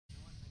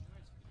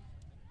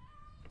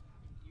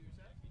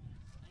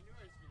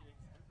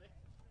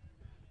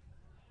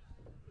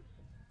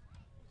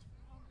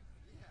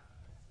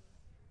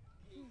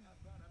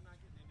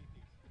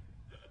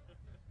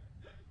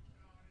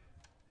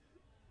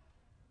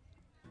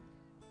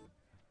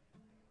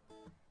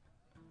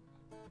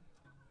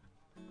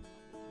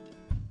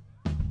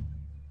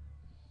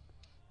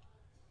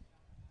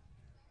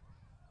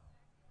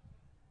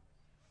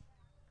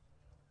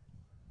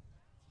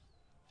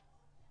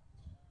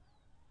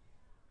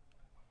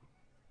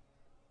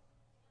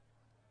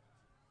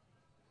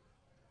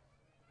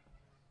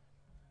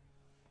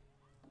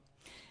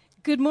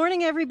Good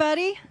morning,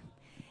 everybody.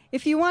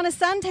 If you want a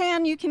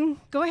suntan, you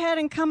can go ahead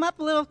and come up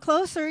a little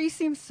closer. You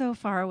seem so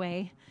far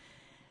away.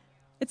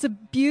 It's a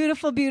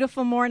beautiful,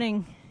 beautiful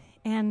morning,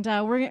 and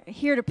we're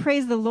here to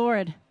praise the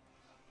Lord.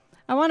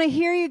 I want to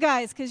hear you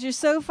guys because you're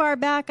so far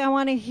back. I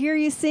want to hear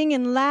you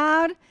singing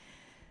loud.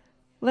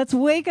 Let's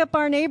wake up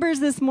our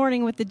neighbors this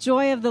morning with the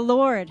joy of the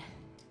Lord.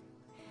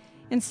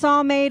 In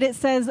Psalm 8, it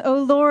says,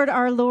 "O Lord,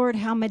 our Lord,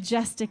 how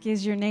majestic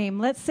is your name."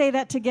 Let's say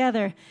that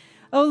together.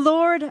 O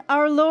Lord,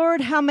 our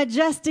Lord, how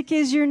majestic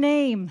is your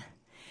name.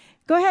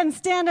 Go ahead and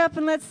stand up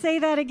and let's say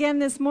that again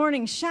this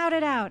morning. Shout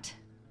it out.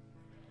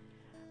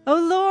 O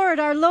Lord,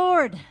 our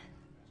Lord,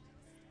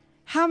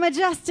 how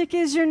majestic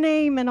is your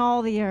name in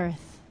all the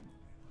earth.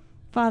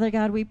 Father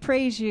God, we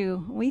praise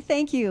you. We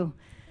thank you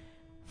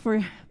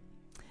for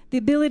the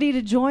ability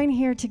to join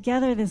here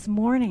together this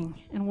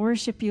morning and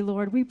worship you,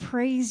 Lord. We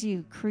praise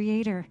you,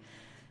 Creator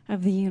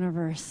of the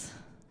universe,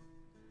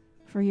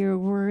 for you're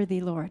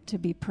worthy, Lord, to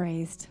be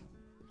praised.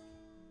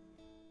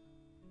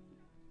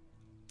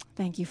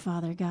 Thank you,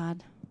 Father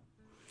God.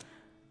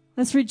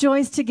 Let's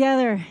rejoice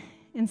together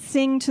and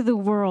sing to the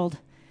world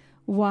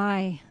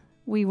why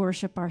we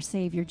worship our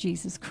Savior,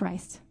 Jesus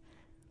Christ.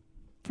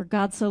 For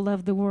God so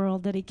loved the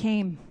world that he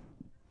came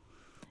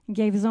and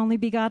gave his only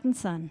begotten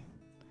Son.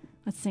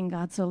 Let's sing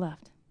God So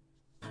Loved.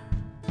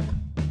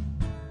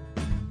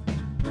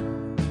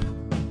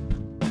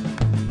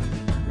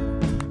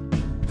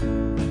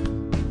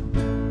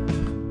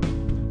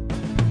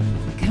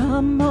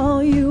 Come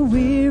all you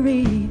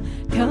weary,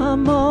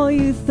 come all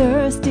you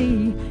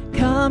thirsty,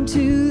 come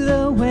to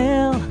the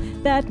well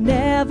that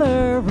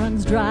never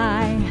runs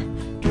dry.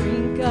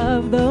 Drink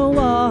of the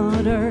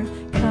water,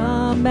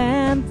 come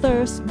and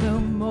thirst no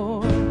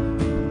more.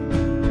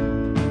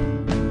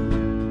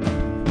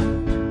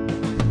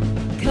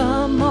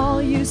 Come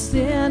all you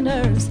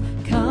sinners,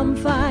 come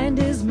find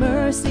his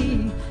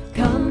mercy.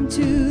 Come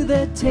to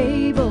the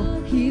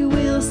table, he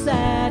will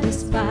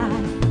satisfy.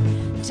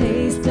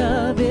 Taste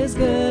of his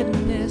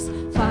goodness,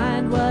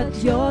 find what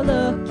you're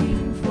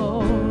looking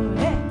for.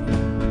 Hey.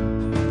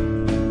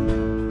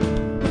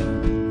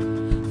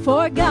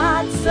 For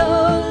God so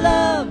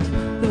loved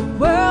the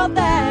world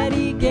that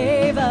he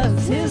gave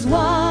us his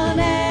one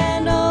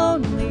and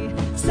only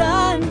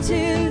Son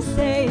to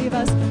save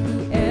us.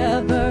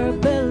 Whoever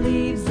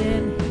believes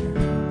in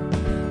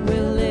him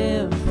will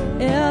live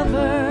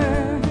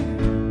forever.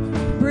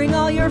 Bring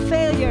all your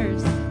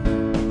failures.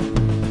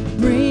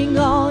 Bring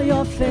all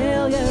your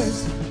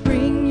failures,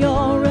 bring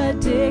your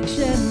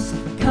addictions,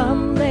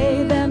 come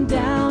lay them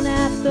down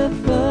at the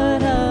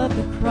foot of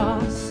the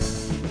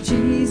cross.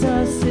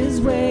 Jesus is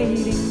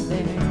waiting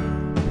there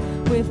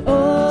with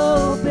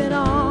open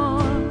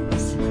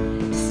arms.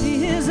 See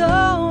his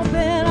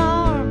open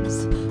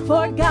arms,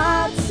 for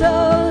God so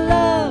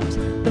loved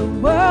the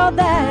world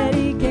that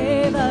he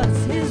gave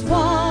us his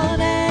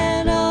one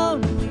and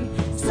only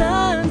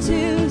Son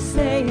to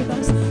save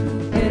us.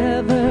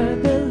 Whoever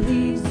believes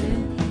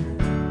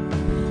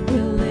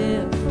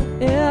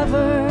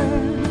ever.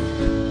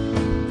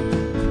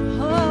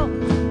 Oh,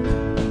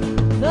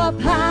 the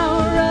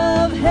power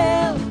of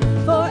hell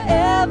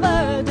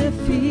forever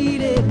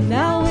defeated.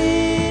 Now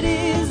it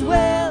is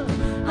well.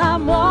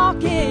 I'm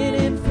walking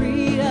in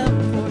freedom.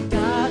 For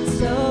God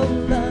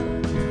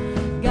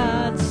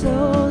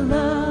so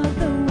loved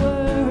the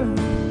world.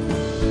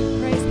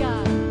 Praise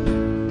God.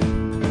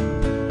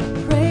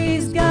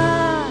 Praise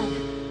God.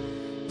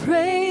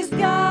 Praise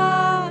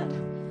God,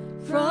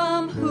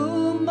 from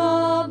whom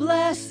all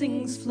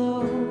blessings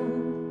flow.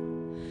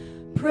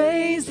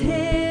 Praise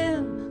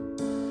him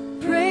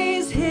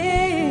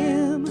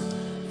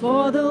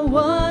for the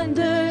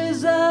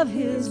wonders of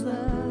his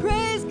love.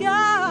 Praise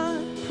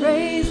God,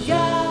 praise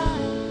God,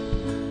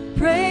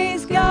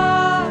 praise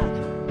God,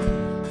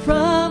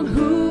 from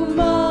whom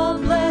all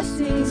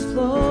blessings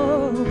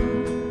flow.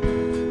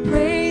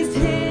 Praise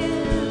him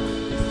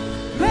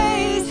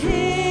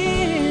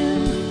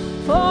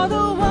for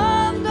the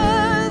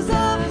wonders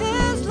of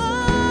his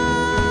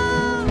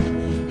love,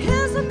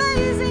 his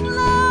amazing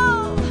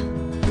love.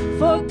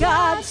 For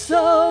God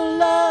so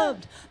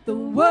loved the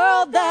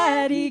world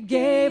that he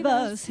gave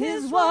us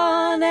his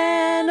one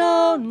and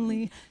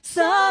only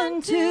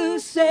Son to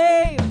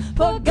save.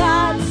 For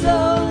God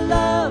so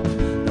loved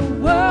the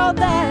world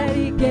that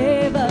he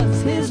gave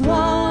us his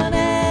one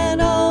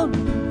and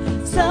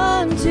only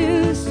Son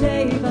to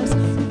save us.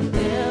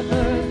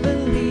 Whoever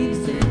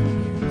believes in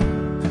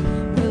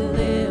him will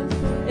live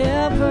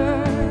forever.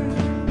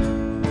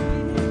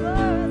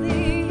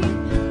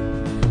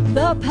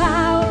 The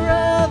power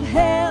of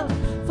hell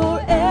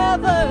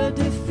forever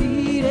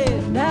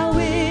defeated. Now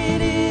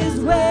it is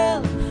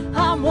well.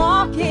 I'm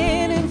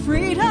walking in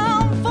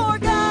freedom. For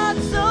God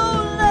so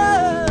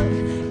loved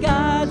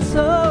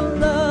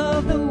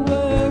the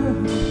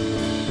world.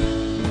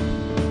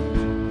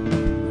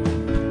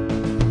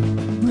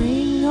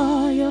 Bring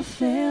all your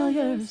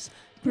failures,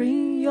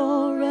 bring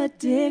your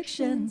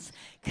addictions.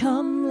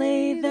 Come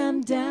lay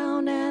them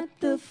down at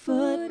the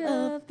foot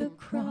of the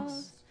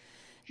cross.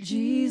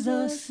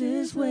 Jesus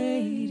is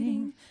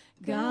waiting.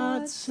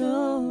 God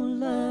so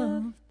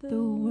loved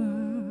the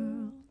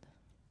world.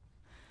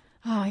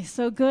 Oh, he's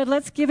so good.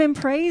 Let's give him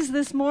praise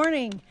this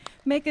morning.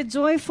 Make a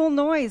joyful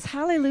noise.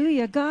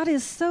 Hallelujah. God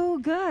is so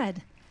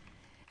good.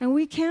 And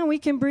we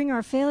can bring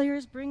our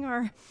failures, bring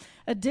our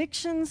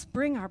addictions,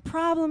 bring our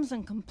problems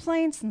and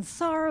complaints and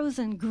sorrows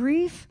and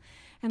grief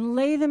and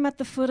lay them at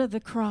the foot of the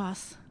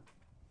cross.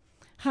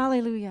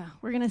 Hallelujah.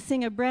 We're going to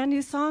sing a brand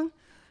new song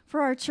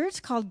for our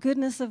church called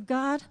Goodness of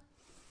God.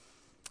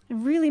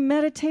 And really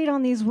meditate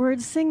on these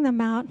words, sing them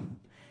out,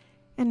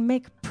 and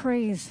make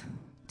praise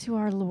to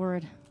our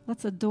Lord.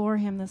 Let's adore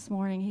him this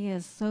morning. He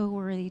is so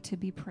worthy to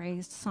be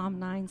praised. Psalm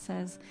 9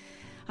 says,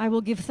 I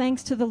will give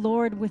thanks to the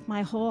Lord with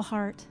my whole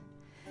heart.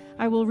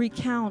 I will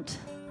recount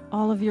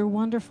all of your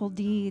wonderful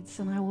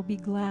deeds, and I will be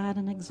glad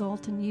and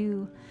exult in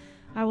you.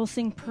 I will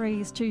sing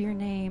praise to your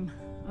name,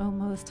 O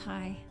Most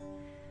High.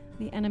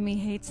 The enemy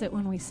hates it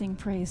when we sing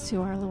praise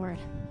to our Lord.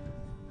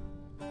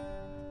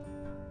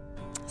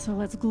 So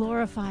let's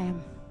glorify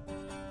him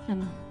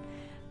and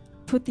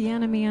put the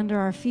enemy under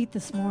our feet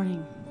this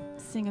morning.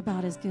 Sing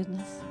about his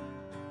goodness.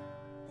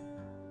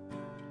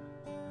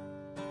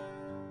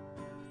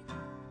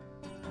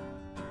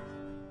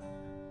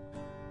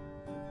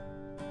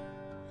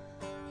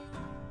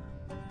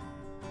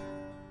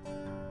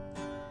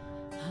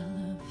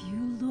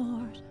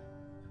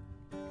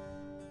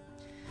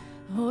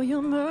 Oh,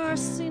 your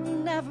mercy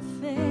never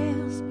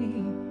fails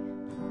me.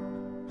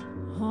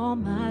 All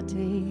my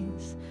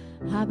days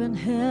I've been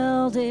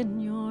held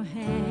in your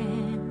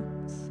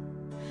hands.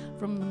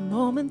 From the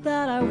moment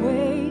that I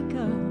wake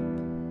up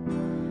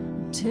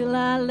until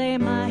I lay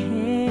my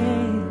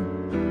head,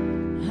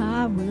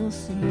 I will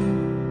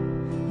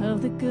sing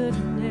of the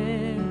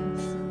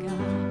goodness of God.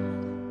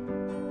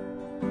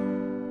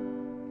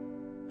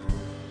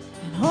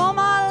 And all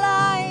my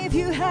life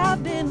you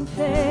have been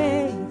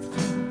faithful.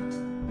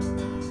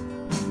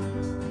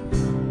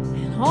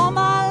 All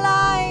my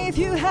life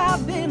you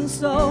have been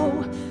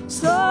so,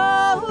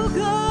 so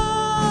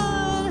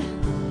good.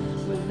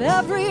 With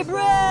every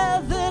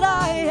breath that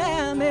I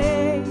am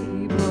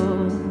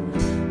able,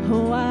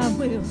 oh, I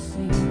will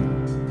sing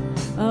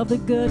of the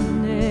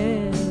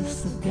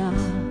goodness of God.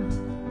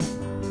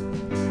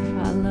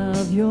 I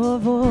love your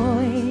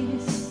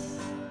voice.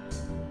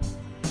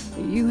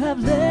 You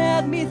have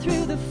led me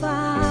through the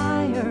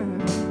fire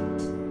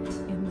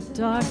in the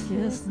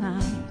darkest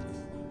night.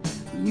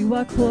 You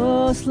are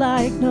close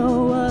like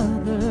no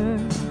other.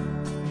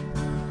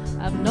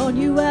 I've known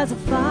you as a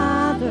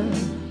father.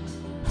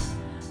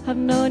 I've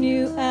known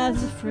you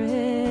as a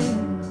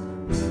friend.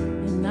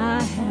 And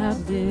I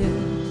have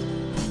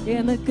lived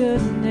in the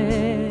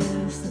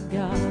goodness of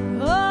God.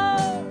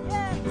 Oh,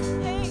 yes,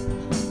 hey.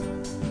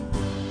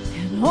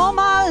 And all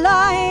my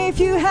life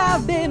you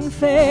have been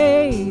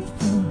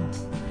faithful.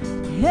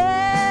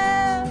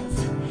 Yes.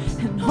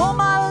 And all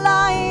my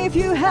life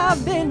you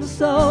have been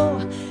so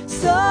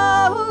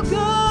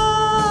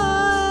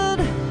good.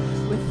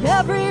 With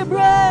every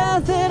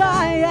breath that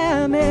I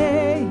am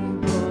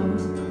able,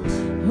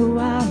 oh,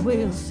 I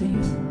will sing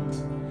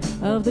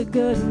of the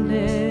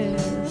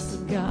goodness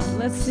of God.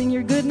 Let's sing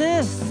your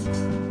goodness.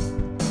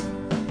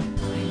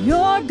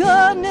 Your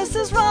goodness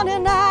is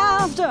running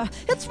after,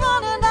 it's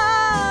running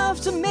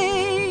after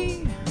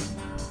me.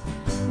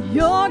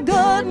 Your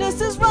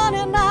goodness is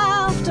running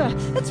after,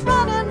 it's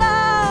running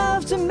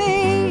after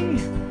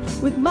me.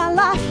 With my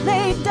life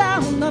laid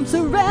down, I'm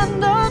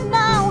surrendered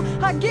now.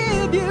 I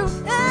give you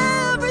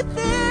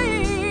everything.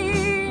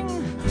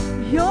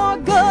 Your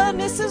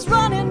goodness is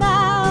running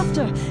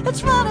after,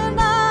 it's running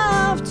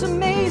after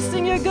me.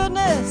 Sing your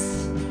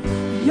goodness.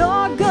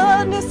 Your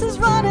goodness is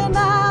running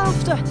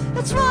after,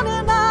 it's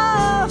running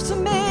after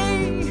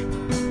me.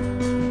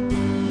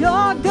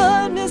 Your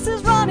goodness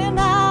is running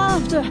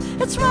after,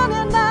 it's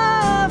running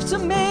after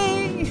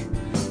me.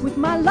 With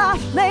my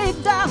life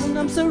laid down,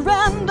 I'm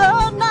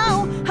surrendered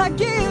now. I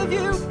give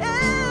you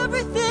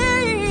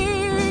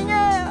everything,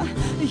 yeah.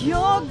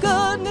 Your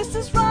goodness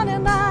is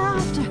running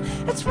after,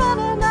 it's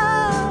running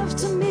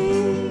after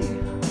me.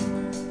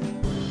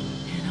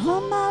 And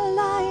all my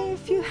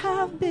life you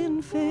have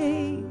been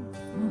faithful.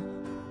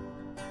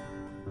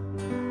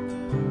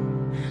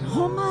 And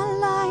all my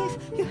life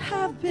you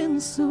have been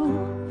so,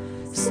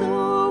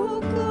 so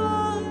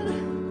good.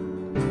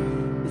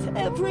 With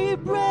every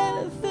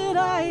breath that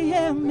I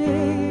am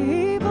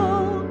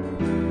able,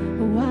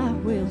 oh, I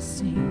will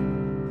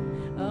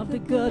sing of the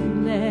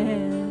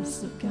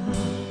goodness of God.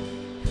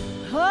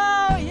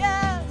 Oh,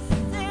 yes,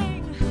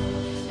 sing.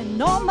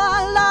 And all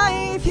my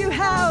life you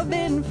have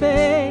been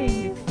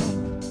faithful.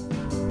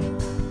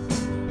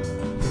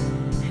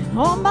 And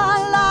all my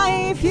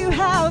life you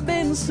have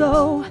been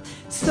so,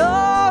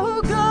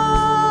 so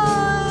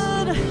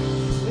good.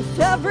 With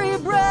every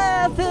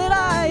breath that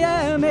I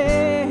am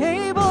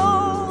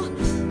able,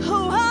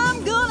 oh,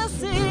 I'm gonna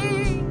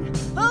sing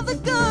of the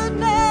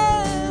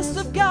goodness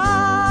of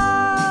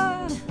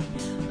God.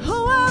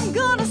 Oh, I'm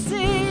gonna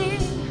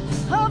sing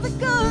of the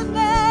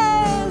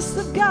goodness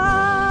of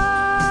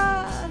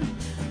God.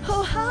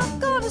 Oh, I'm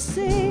gonna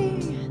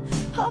sing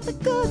of the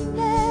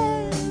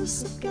goodness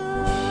goodness of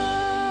God.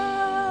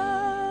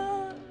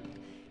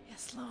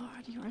 Yes,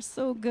 Lord, you are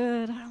so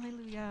good.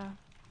 Hallelujah.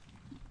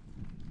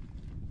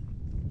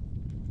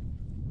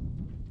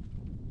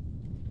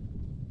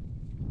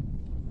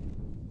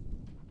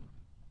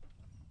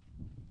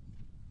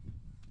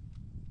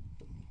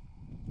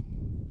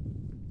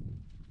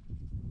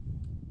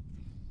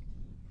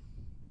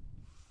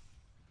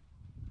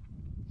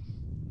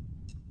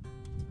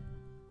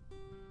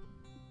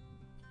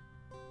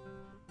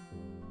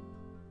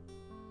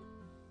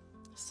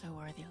 So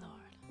worthy,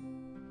 Lord.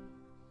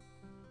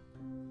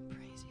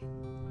 Praise you.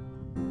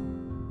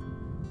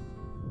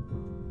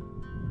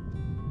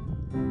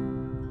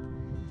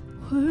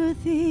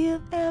 Worthy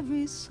of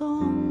every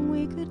song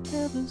we could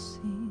ever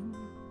sing.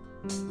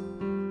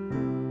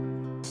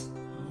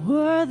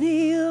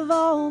 Worthy of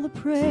all the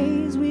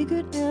praise we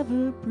could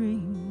ever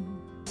bring.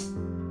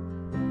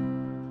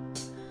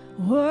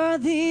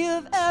 Worthy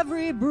of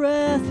every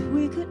breath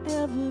we could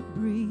ever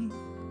breathe.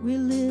 We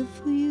live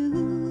for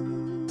you.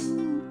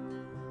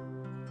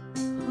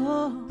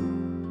 Oh,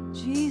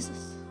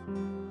 Jesus.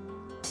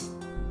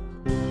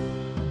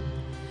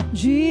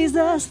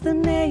 Jesus, the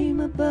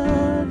name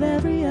above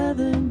every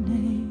other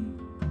name.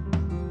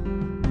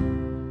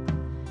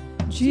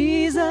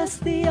 Jesus,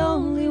 the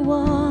only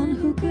one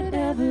who could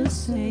ever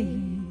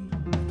save.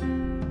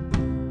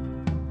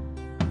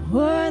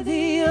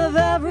 Worthy of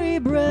every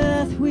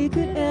breath we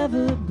could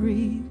ever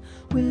breathe.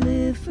 We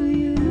live for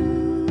you.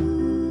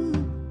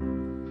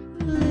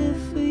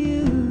 Live for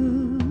you.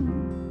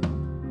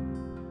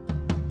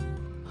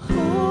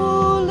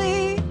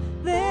 Holy,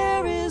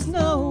 there is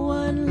no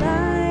one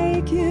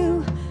like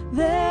you.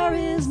 There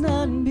is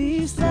none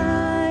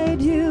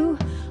beside you.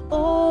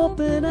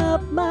 Open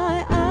up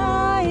my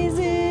eyes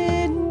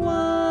in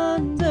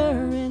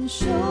wonder and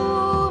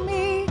show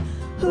me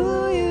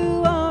who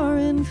you are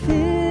and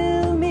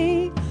fill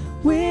me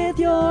with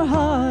your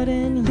heart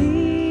and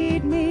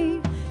lead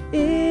me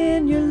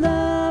in your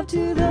love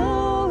to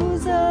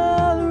those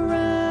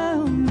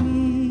around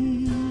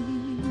me.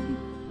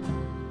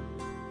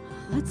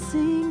 Let's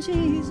sing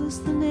Jesus,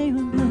 the name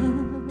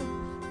above.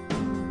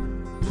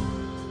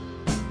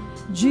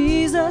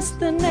 Jesus,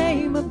 the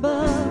name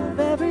above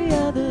every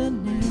other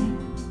name.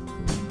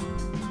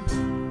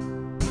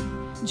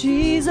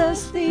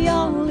 Jesus, the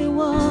only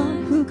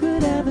one who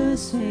could ever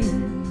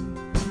save.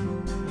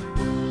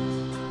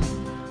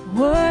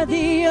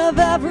 Worthy of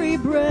every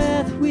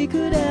breath we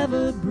could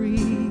ever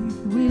breathe.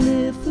 We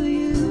live for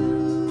you.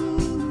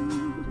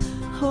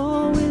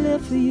 Oh, we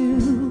live for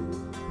you.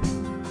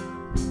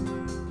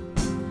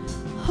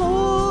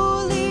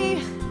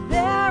 Holy,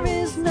 there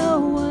is no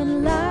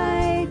one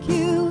like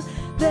you.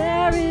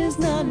 There is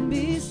none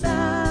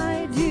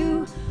beside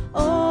you.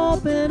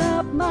 Open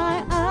up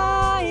my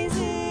eyes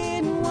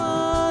in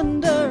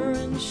wonder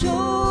and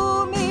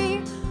show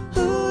me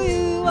who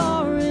you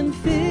are and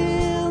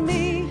fill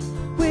me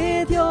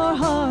with your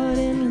heart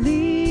and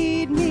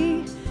lead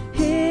me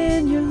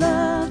in your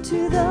love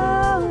to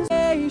those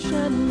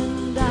nations.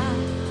 And I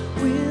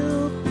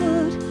will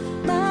put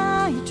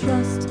my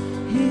trust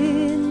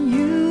in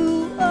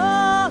you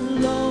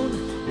alone,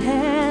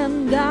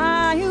 and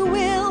I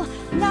will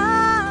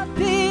not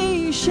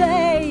be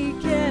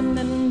shaken,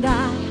 and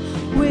I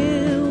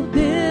will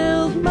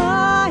build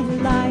my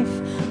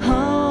life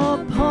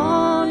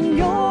upon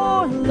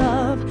your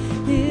love.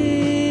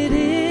 It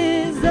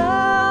is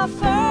a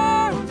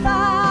firm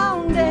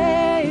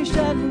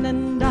foundation,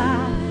 and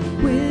I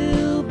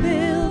will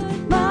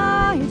build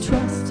my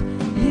trust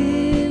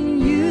in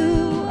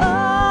you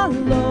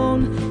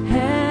alone,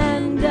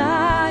 and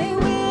I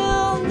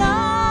will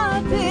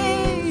not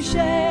be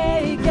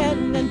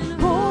shaken. And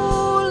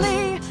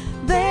holy,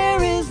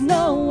 there is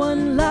no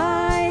one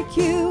like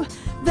you.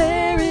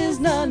 There is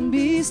none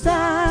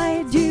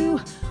beside you.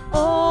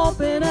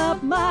 Open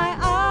up my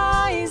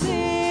eyes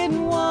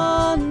in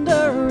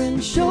wonder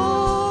and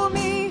show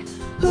me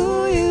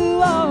who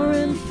you are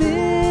and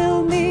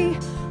fill me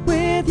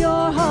with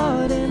your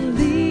heart and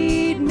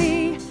lead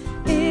me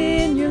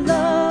in your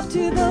love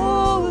to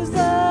those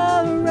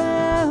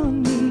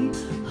around me.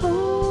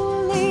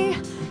 Holy,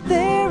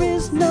 there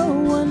is no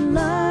one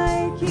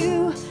like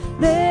you.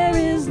 There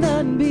is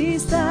none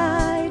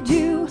beside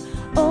you.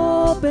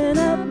 Open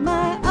up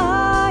my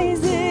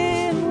eyes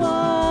in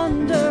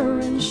wonder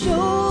and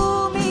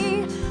show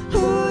me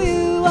who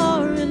you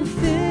are and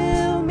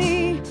fill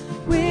me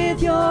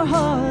with your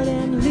heart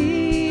and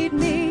lead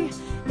me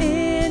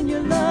in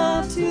your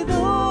love to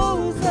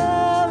those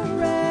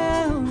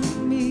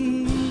around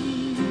me.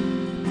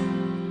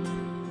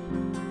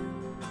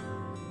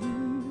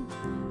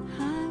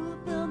 I will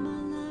build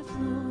my life,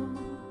 Lord.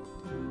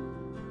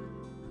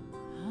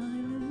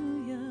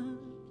 Hallelujah.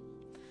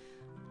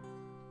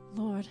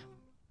 Lord,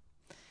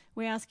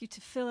 we ask you to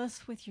fill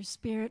us with your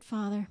Spirit,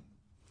 Father.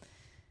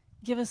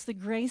 Give us the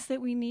grace that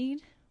we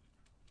need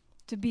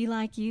to be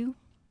like you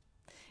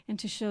and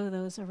to show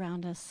those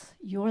around us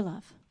your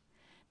love.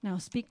 Now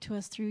speak to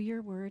us through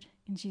your word.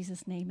 In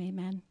Jesus' name,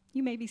 amen.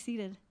 You may be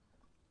seated.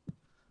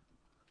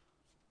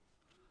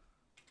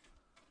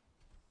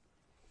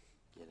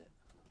 Get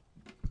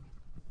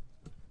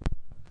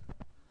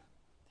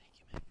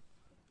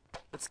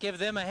Let's give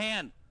them a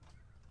hand.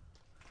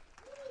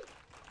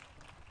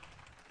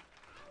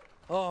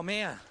 Oh,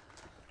 man.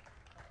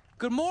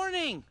 Good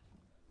morning.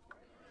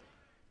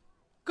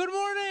 Good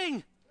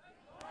morning.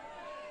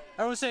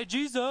 Everyone say,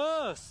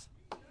 Jesus.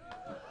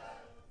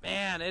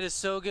 Man, it is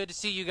so good to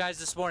see you guys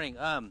this morning.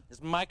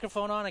 Is my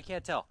microphone on? I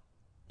can't tell.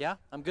 Yeah,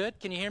 I'm good.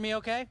 Can you hear me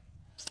okay?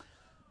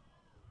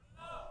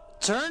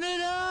 Turn it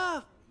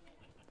up.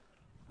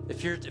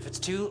 If it's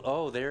too,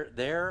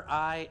 there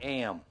I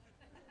am.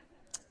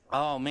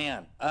 Oh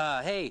man.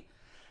 Hey,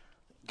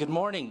 good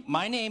morning.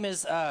 My name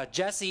is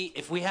Jesse.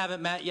 If we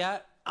haven't met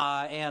yet,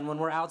 and when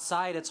we're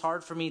outside, it's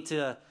hard for me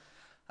to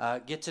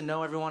get to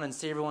know everyone and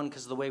see everyone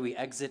because of the way we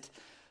exit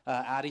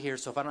out of here.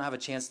 So if I don't have a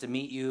chance to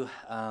meet you,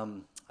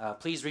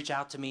 please reach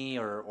out to me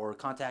or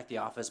contact the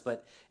office.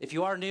 But if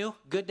you are new,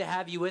 good to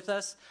have you with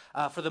us.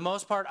 For the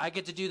most part, I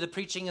get to do the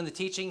preaching and the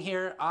teaching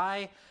here.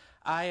 I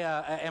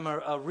am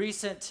a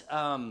recent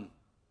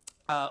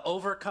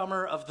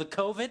overcomer of the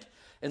COVID,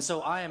 and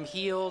so I am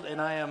healed and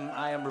I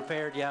am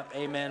repaired. Yep,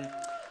 amen.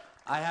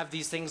 I have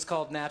these things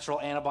called natural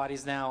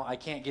antibodies now. I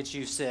can't get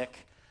you sick.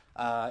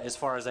 As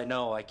far as I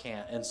know, I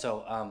can't. And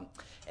so,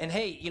 and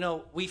hey,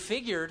 we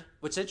figured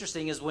what's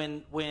interesting is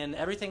when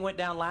everything went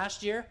down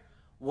last year,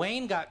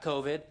 Wayne got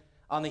COVID.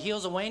 On the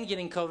heels of Wayne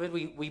getting COVID,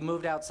 we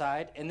moved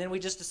outside, and then we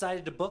just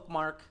decided to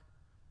bookmark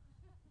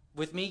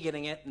with me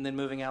getting it and then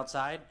moving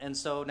outside. And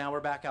so now we're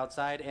back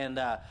outside. And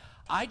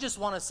I just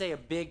want to say a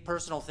big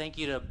personal thank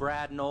you to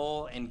Brad,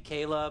 Noel, and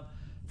Caleb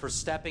for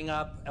stepping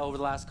up over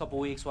the last couple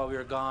weeks while we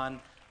were gone,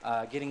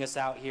 getting us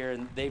out here.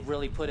 And they've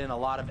really put in a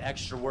lot of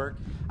extra work.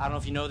 I don't know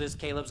if you know this,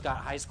 Caleb's got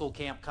high school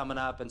camp coming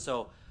up, and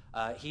so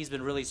he's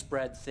been really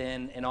spread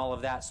thin and all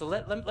of that. So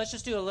let's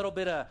just do a little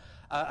bit of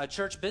a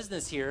church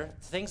business here,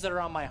 things that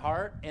are on my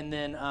heart, and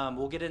then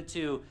we'll get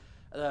into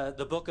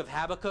the book of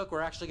Habakkuk.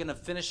 We're actually going to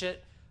finish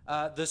it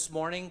this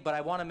morning, but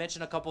I want to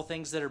mention a couple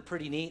things that are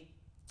pretty neat.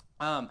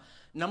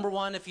 Number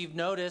one, if you've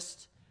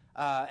noticed,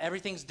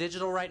 everything's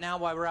digital right now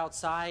while we're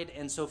outside,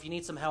 and so if you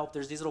need some help,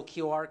 there's these little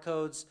QR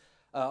codes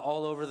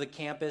all over the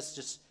campus.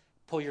 Just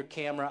pull your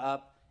camera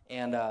up,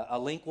 and a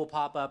link will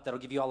pop up that'll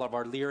give you all of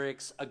our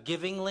lyrics. A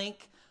giving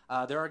link.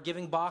 There are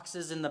giving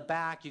boxes in the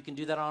back. You can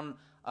do that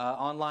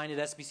online at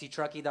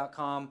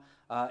sbctruckee.com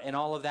and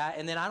all of that.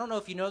 And then I don't know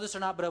if you know this or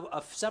not,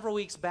 but several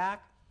weeks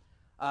back,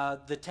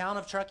 the town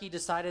of Truckee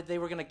decided they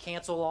were going to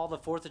cancel all the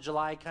 4th of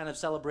July kind of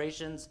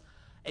celebrations.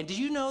 And did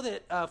you know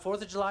that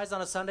 4th of July is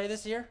on a Sunday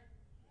this year?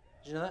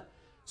 Did you know that?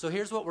 So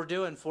here's what we're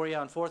doing for you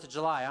on 4th of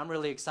July. I'm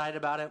really excited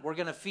about it. We're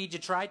going to feed you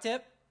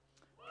tri-tip.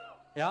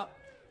 Yeah.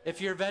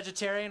 If you're a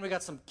vegetarian, we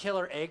got some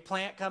killer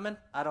eggplant coming.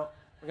 We're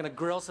going to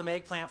grill some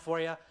eggplant for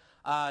you.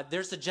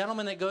 There's a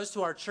gentleman that goes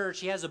to our church.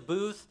 He has a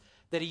booth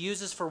that he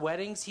uses for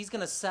weddings. He's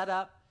going to set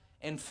up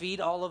and feed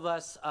all of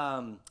us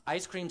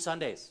ice cream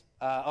sundaes.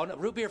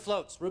 Root beer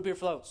floats for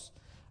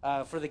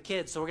the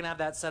kids. So we're going to have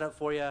that set up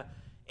for you.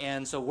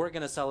 And so we're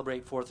going to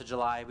celebrate 4th of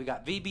July. We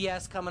got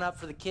VBS coming up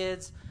for the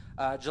kids,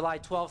 July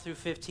 12th through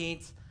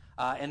 15th.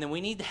 And then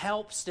we need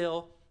help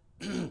still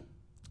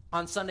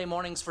on Sunday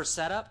mornings for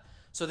setup.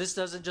 So this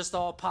doesn't just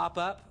all pop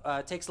up.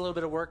 It takes a little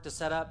bit of work to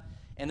set up.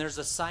 And there's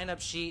a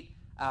sign-up sheet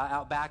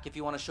out back if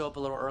you want to show up a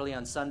little early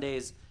on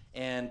Sundays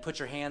and put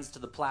your hands to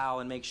the plow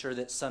and make sure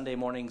that Sunday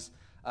mornings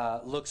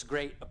looks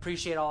great.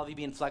 Appreciate all of you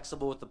being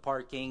flexible with the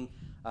parking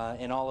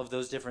and all of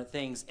those different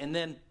things. And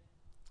then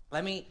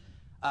let me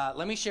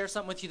share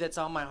something with you that's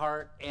on my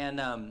heart,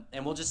 and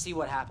we'll just see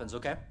what happens,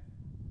 okay?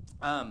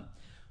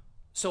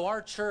 So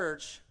our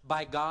church,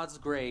 by God's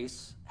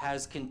grace,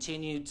 has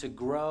continued to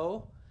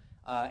grow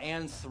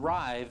and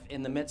thrive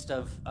in the midst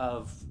of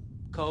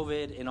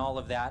COVID and all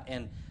of that,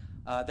 and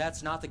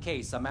that's not the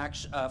case. I'm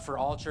actually for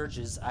all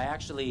churches. I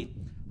actually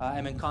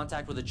am in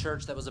contact with a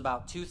church that was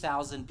about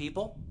 2,000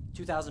 people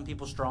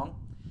strong,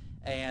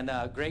 and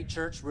great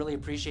church. Really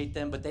appreciate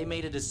them, but they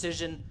made a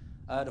decision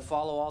to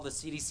follow all the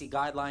CDC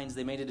guidelines.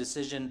 They made a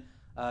decision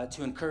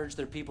to encourage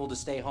their people to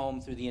stay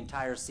home through the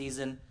entire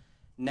season.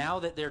 Now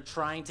that they're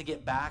trying to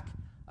get back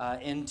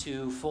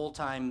into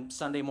full-time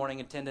Sunday morning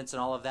attendance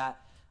and all of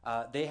that,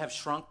 they have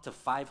shrunk to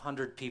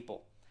 500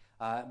 people.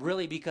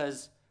 Really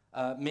because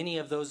many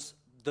of those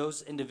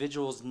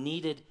individuals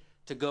needed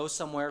to go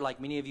somewhere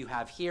like many of you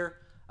have here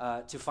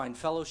to find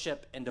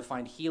fellowship and to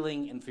find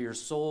healing and for your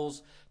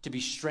souls to be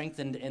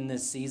strengthened in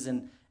this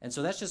season. And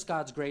so that's just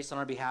God's grace on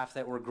our behalf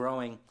that we're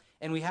growing.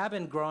 And we have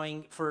been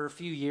growing for a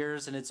few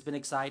years, and it's been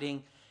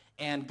exciting.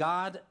 And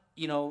God,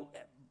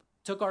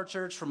 took our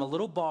church from a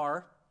little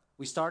bar.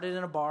 We started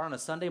in a bar on a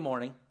Sunday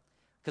morning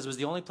because it was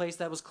the only place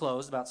that was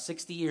closed about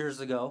 60 years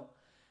ago.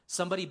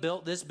 Somebody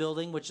built this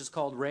building, which is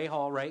called Ray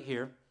Hall right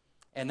here.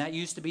 And that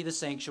used to be the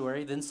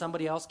sanctuary. Then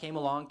somebody else came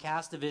along,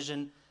 cast a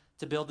vision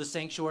to build the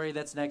sanctuary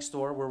that's next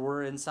door where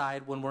we're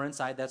inside. When we're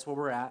inside, that's where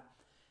we're at.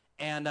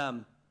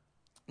 And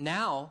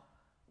now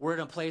we're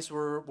in a place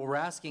where we're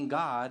asking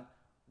God,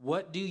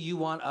 what do you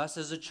want us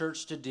as a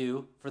church to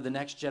do for the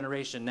next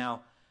generation?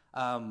 Now,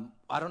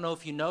 I don't know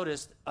if you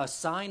noticed, a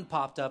sign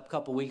popped up a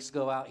couple weeks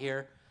ago out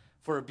here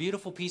for a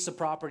beautiful piece of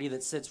property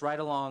that sits right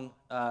along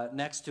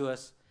next to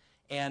us.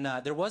 And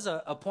there was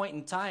a point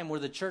in time where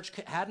the church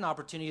had an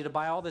opportunity to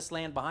buy all this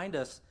land behind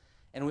us,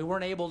 and we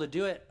weren't able to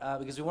do it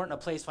because we weren't in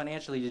a place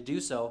financially to do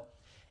so.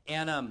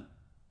 And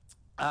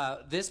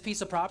this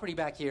piece of property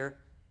back here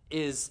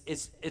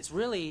it's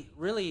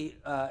really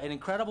an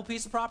incredible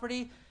piece of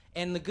property.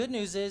 And the good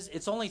news is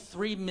it's only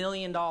 $3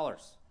 million.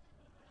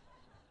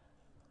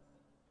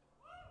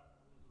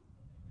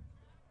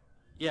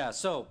 Yeah,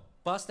 so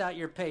bust out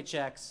your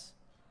paychecks.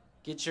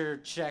 Get your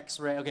checks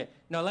ready. Okay,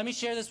 no, let me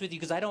share this with you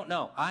because I don't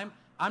know.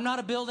 I'm not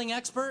a building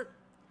expert.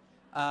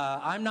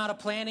 I'm not a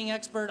planning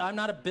expert. I'm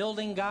not a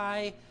building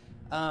guy.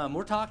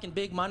 We're talking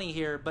big money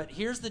here, but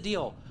here's the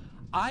deal.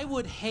 I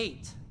would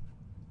hate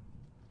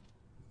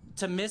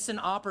to miss an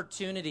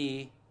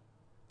opportunity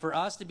for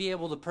us to be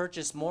able to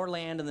purchase more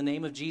land in the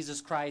name of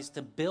Jesus Christ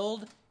to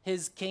build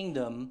his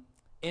kingdom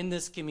in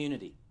this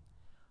community.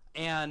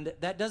 And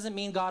that doesn't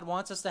mean God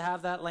wants us to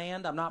have that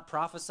land. I'm not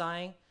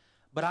prophesying.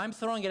 But I'm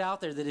throwing it out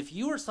there that if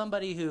you are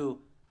somebody who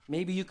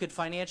maybe you could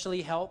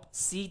financially help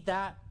seed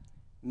that,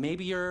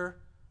 maybe you're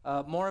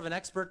more of an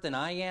expert than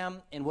I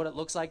am in what it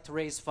looks like to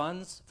raise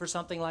funds for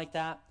something like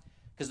that,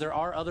 because there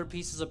are other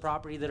pieces of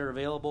property that are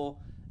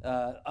available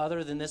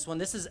other than this one.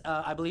 This is,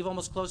 I believe,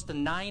 almost close to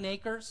 9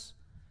 acres.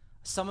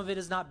 Some of it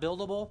is not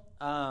buildable.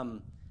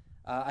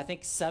 I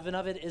think 7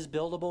 of it is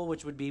buildable,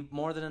 which would be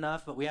more than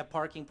enough, but we have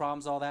parking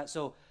problems, all that.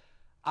 So,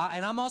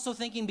 and I'm also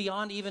thinking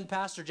beyond even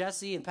Pastor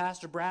Jesse and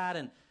Pastor Brad,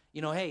 and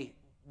hey,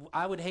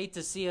 I would hate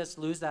to see us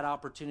lose that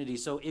opportunity.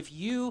 So if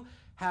you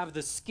have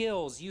the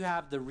skills, you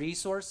have the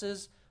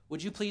resources,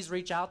 would you please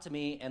reach out to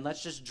me and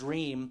let's just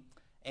dream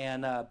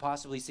and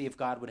possibly see if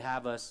God would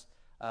have us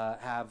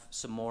have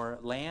some more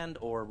land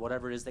or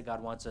whatever it is that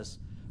God wants us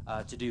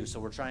to do. So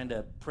we're trying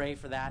to pray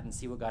for that and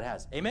see what God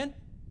has. Amen?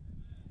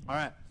 All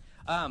right.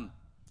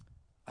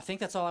 I think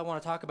that's all I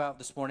want to talk about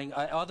this morning.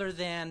 Other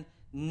than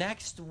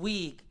next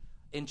week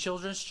in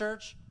Children's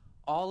Church,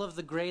 all of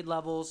the grade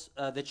levels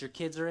that your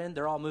kids are in,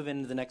 they're all moving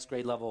into the next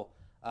grade level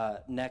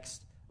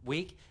next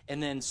week.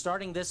 And then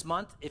starting this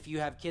month, if you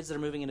have kids that are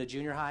moving into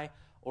junior high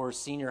or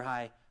senior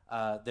high,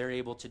 they're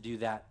able to do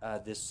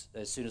that this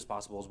as soon as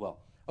possible as well.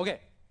 Okay,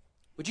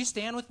 would you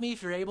stand with me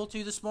if you're able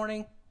to this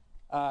morning?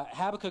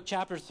 Habakkuk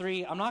chapter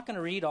 3. I'm not going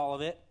to read all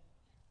of it,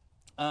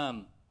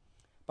 but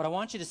I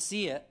want you to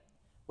see it,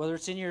 whether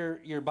it's in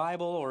your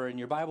Bible or in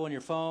your Bible on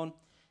your phone.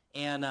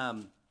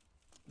 And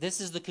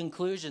this is the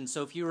conclusion.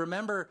 So if you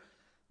remember,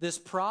 this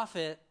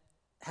prophet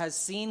has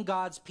seen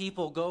God's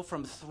people go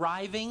from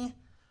thriving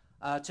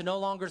to no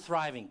longer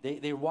thriving.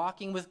 They're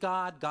walking with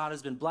God. God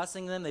has been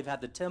blessing them. They've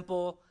had the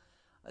temple.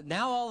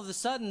 Now all of a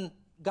sudden,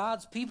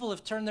 God's people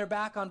have turned their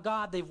back on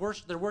God.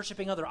 They're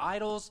worshiping other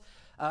idols.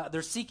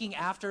 They're seeking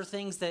after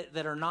things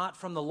that are not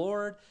from the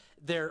Lord.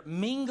 They're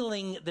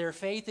mingling their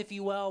faith, if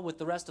you will, with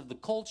the rest of the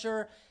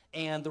culture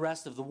and the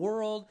rest of the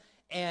world.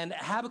 And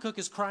Habakkuk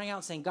is crying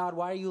out saying, God,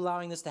 why are you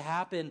allowing this to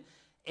happen?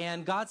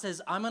 And God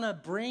says, I'm going to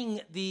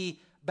bring the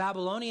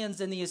Babylonians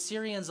and the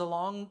Assyrians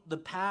along the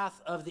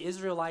path of the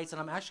Israelites,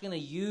 and I'm actually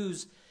going to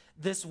use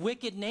this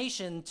wicked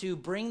nation to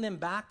bring them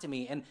back to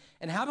me.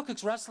 And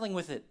Habakkuk's wrestling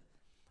with it.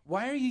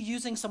 Why are you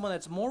using someone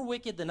that's more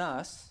wicked than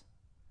us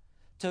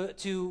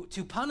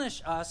to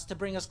punish us, to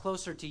bring us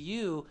closer to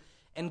you?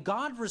 And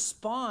God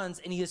responds,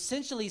 and he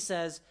essentially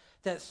says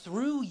that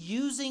through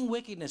using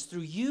wickedness,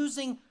 through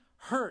using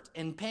hurt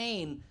and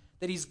pain,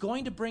 that he's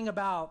going to bring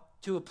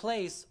about to a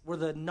place where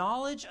the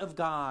knowledge of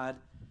God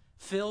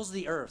fills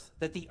the earth,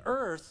 that the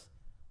earth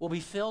will be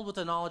filled with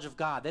the knowledge of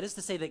God. That is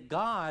to say that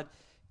God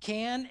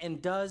can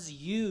and does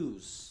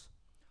use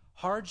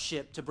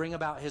hardship to bring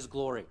about his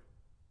glory.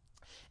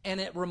 And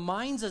it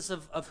reminds us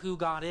of who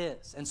God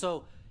is. And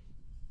so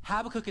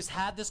Habakkuk has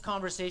had this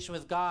conversation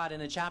with God,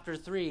 and in chapter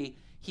 3,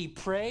 he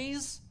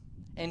prays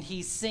and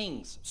he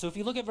sings. So if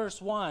you look at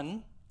verse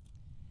 1,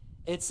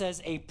 it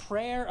says, a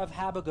prayer of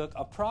Habakkuk,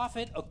 a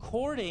prophet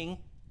according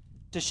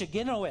to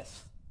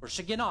Shigionoth, or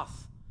Shigionoth.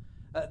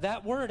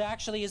 That word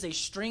actually is a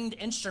stringed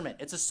instrument.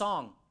 It's a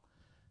song.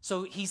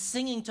 So he's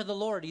singing to the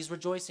Lord. He's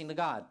rejoicing to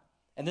God.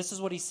 And this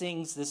is what he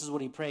sings. This is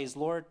what he prays.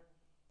 Lord,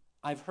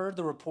 I've heard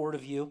the report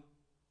of you,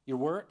 your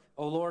work.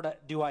 O Lord,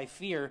 do I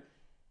fear.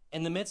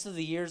 In the midst of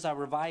the years, I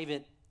revive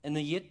it. In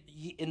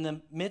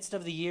the midst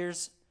of the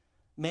years,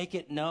 make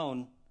it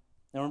known.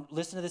 Now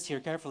listen to this here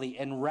carefully.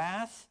 In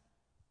wrath,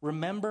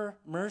 remember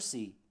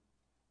mercy.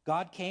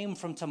 God came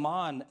from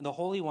Teman, the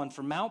Holy One,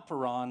 from Mount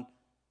Paran,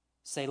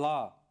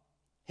 Selah.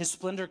 His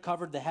splendor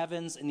covered the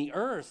heavens, and the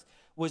earth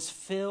was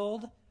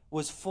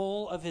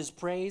full of his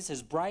praise.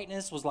 His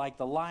brightness was like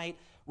the light,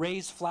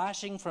 rays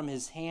flashing from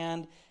his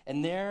hand.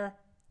 And there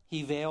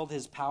he veiled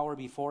his power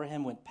before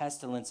him, went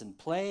pestilence and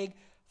plague,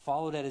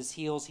 followed at his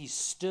heels. He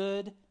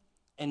stood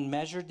and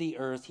measured the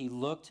earth. He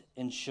looked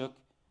and shook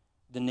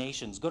the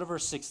nations. Go to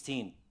verse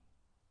 16.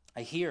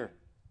 I hear,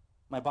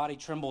 my body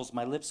trembles,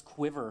 my lips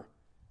quiver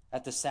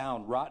at the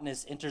sound.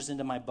 Rottenness enters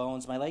into my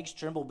bones. My legs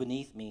tremble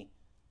beneath me.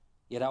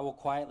 Yet I will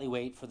quietly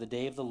wait for the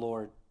day of the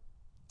Lord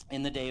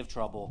in the day of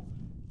trouble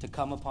to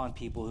come upon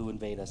people who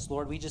invade us.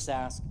 Lord, we just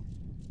ask,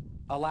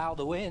 allow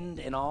the wind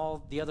and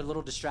all the other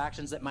little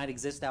distractions that might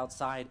exist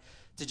outside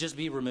to just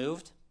be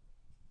removed,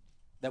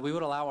 that we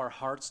would allow our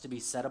hearts to be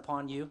set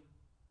upon you,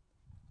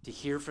 to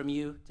hear from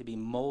you, to be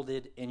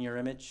molded in your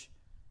image.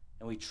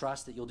 And we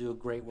trust that you'll do a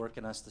great work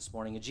in us this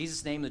morning. In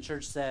Jesus' name, the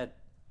church said,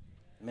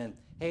 amen.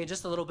 Hey, in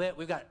just a little bit,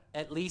 we've got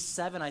at least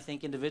 7, I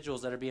think,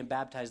 individuals that are being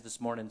baptized this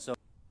morning. So,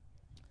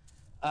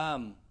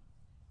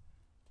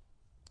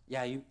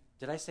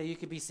 did I say you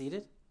could be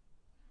seated?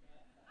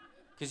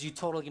 Because you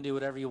totally can do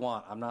whatever you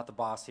want. I'm not the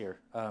boss here.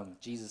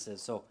 Jesus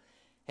is. So,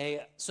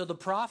 hey, so the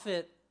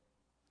prophet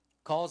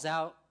calls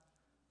out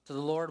to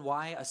the Lord.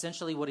 Why?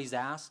 Essentially what he's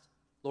asked.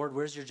 Lord,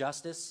 where's your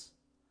justice?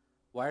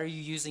 Why are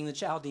you using the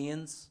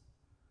Chaldeans?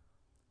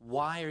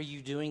 Why are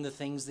you doing the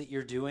things that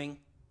you're doing?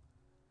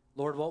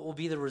 Lord, what will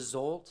be the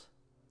result?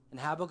 And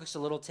Habakkuk's a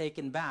little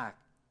taken back.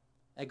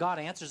 And God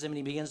answers him and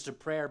he begins to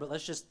pray. But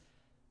let's just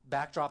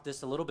backdrop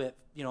this a little bit.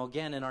 You know,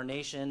 again, in our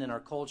nation, in our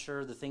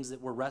culture, the things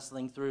that we're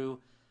wrestling through,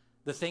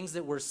 the things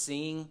that we're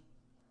seeing,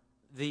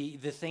 the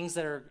things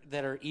that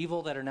are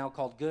evil that are now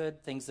called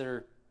good, things that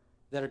are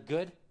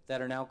good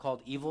that are now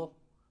called evil.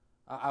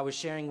 I was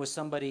sharing with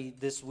somebody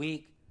this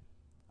week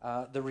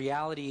the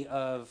reality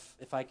of,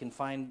 if I can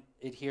find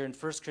it here in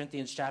 1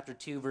 Corinthians chapter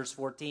 2, verse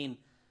 14.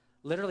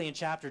 Literally in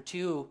chapter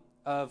 2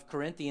 of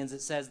Corinthians,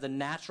 it says, the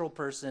natural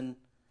person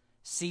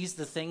sees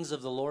the things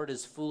of the Lord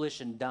as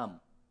foolish and dumb.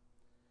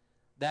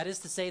 That is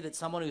to say that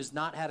someone who's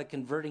not had a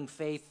converting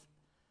faith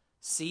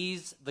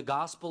sees the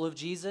gospel of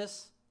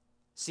Jesus,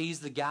 sees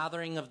the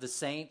gathering of the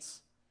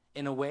saints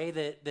in a way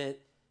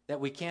that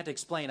we can't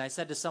explain. I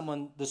said to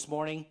someone this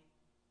morning,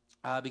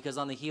 because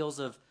on the heels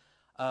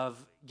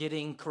of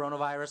getting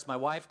coronavirus, my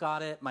wife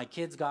got it, my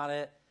kids got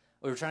it.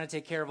 We were trying to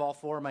take care of all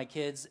 4 of my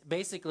kids.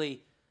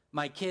 Basically,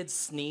 my kids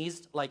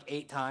sneezed like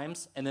 8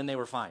 times, and then they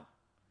were fine.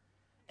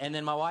 And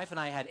then my wife and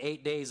I had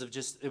 8 days of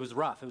it was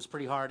rough. It was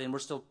pretty hard, and we're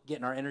still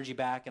getting our energy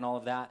back and all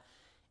of that.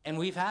 And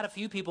we've had a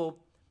few people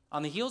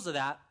on the heels of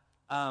that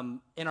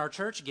in our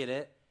church get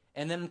it,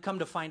 and then come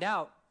to find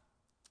out,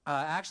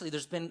 actually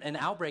there's been an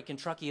outbreak in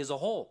Truckee as a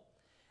whole.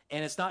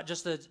 And it's not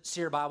just a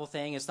Seer Bible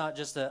thing. It's not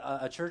just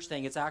a church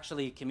thing. It's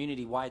actually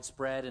community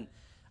widespread, and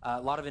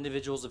a lot of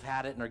individuals have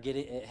had it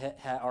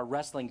and are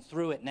wrestling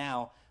through it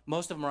now.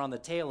 Most of them are on the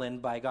tail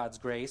end by God's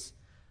grace.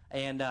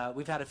 And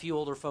we've had a few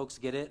older folks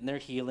get it, and they're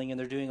healing, and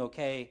they're doing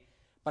okay.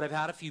 But I've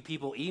had a few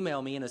people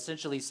email me and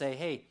essentially say,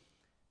 hey,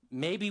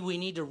 maybe we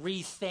need to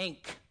rethink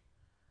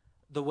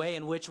the way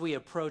in which we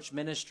approach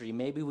ministry.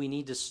 Maybe we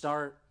need to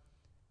start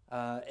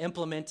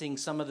implementing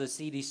some of the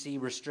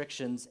CDC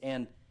restrictions.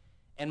 And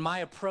my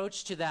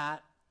approach to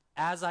that,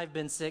 as I've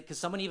been sick, because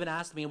someone even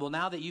asked me, well,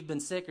 now that you've been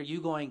sick, are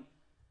you going,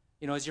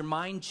 has your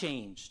mind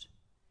changed?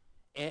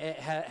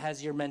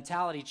 Has your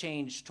mentality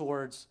changed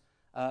towards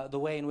the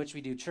way in which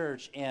we do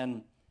church?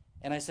 And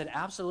I said,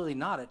 absolutely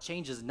not. It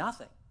changes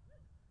nothing.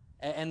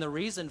 And the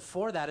reason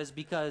for that is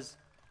because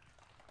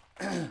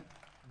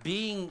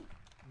being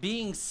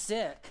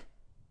sick,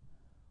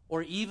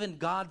 or even,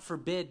 God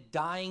forbid,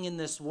 dying in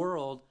this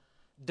world,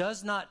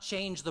 does not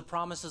change the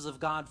promises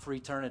of God for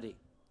eternity.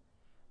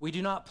 We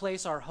do not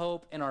place our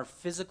hope in our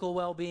physical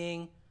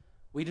well-being.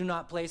 We do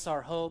not place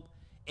our hope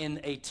in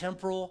a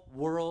temporal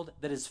world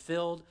that is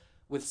filled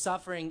with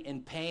suffering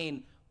and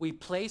pain. We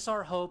place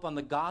our hope on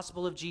the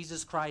gospel of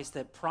Jesus Christ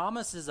that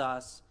promises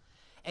us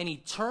an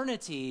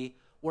eternity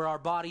where our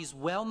bodies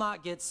will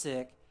not get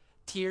sick,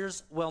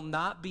 tears will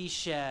not be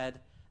shed,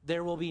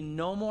 there will be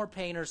no more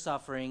pain or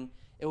suffering.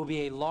 It will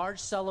be a large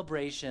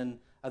celebration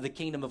of the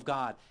kingdom of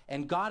God.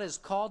 And God has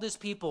called his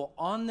people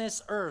on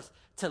this earth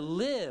to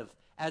live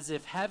as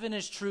if heaven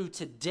is true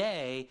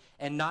today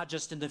and not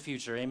just in the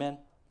future. Amen?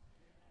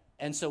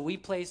 And so we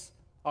place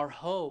our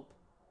hope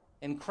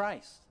in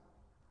Christ.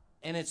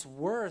 And it's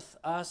worth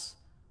us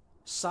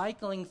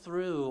cycling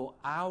through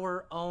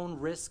our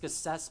own risk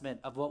assessment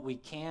of what we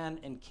can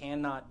and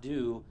cannot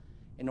do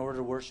in order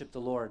to worship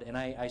the Lord. And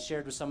I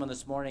shared with someone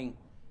this morning,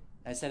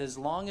 I said, as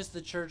long as the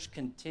church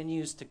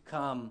continues to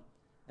come,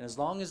 and as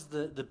long as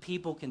the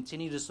people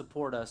continue to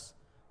support us,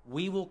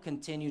 we will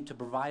continue to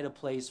provide a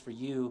place for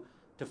you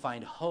to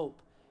find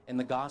hope in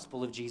the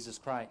gospel of Jesus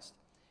Christ.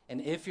 And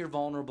if you're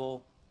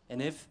vulnerable,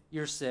 and if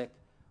you're sick,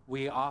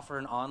 we offer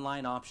an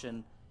online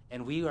option,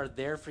 and we are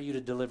there for you to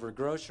deliver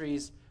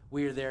groceries.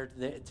 We are there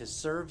to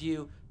serve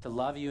you, to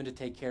love you, and to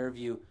take care of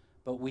you.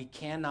 But we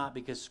cannot,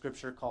 because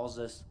Scripture calls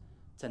us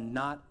to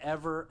not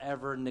ever,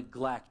 ever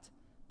neglect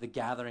the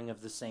gathering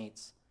of the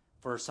saints,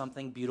 for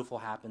something beautiful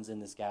happens in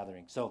this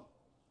gathering. So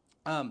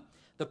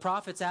the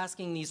prophet's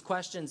asking these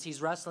questions.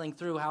 He's wrestling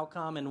through how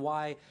come and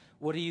why,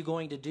 what are you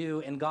going to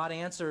do? And God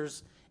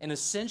answers, and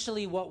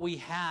essentially what we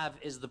have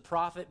is the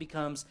prophet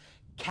becomes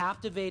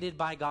captivated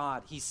by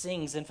God. He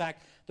sings. In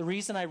fact, the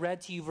reason I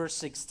read to you verse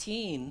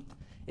 16,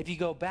 if you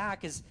go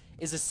back, is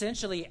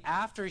essentially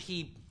after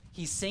he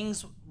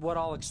sings what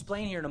I'll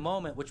explain here in a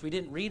moment, which we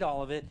didn't read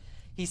all of it.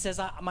 He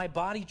says, my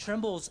body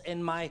trembles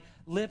and my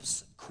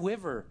lips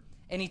quiver.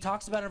 And he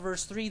talks about in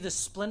verse 3, the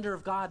splendor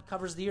of God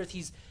covers the earth.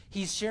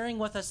 He's sharing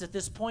with us at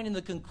this point in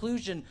the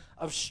conclusion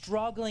of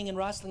struggling and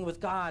wrestling with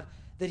God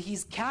that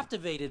he's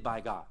captivated by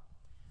God.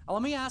 Now,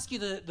 let me ask you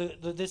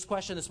this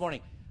question this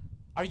morning.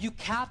 Are you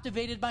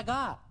captivated by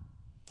God?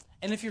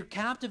 And if you're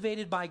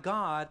captivated by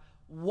God,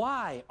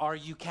 why are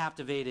you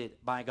captivated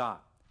by God?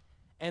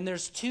 And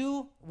there's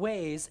two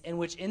ways in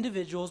which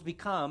individuals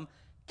become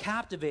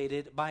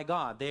captivated by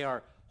God. They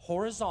are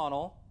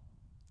horizontal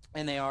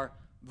and they are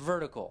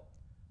vertical.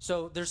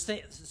 So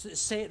say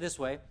it this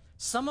way.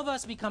 Some of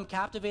us become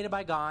captivated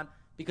by God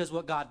because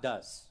what God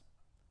does.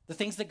 The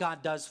things that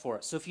God does for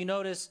us. So if you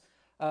notice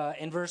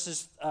in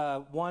verses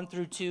 1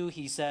 through 2,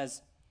 he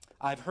says,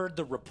 I've heard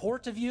the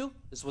report of you.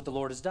 This is what the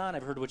Lord has done.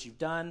 I've heard what you've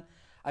done.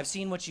 I've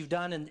seen what you've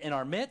done in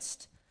our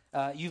midst.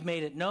 You've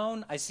made it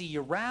known. I see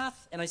your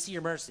wrath and I see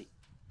your mercy.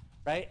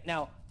 Right?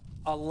 Now,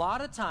 a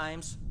lot of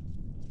times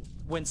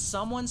when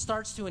someone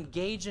starts to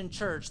engage in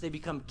church, they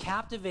become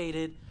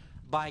captivated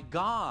by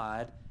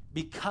God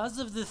because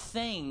of the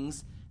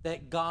things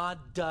that God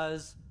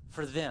does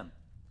for them.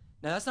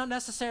 Now, that's not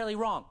necessarily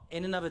wrong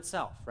in and of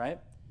itself, right?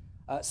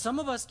 Some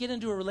of us get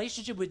into a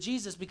relationship with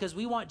Jesus because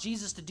we want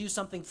Jesus to do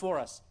something for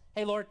us.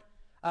 Hey, Lord,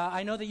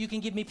 I know that you can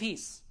give me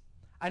peace.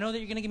 I know that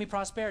you're going to give me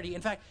prosperity.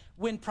 In fact,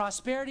 when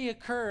prosperity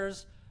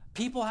occurs,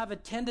 people have a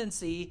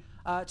tendency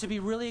to be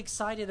really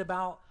excited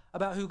about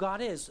who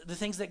God is, the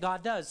things that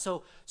God does.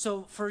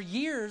 So for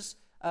years,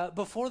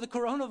 before the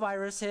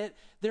coronavirus hit,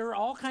 there were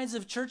all kinds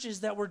of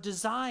churches that were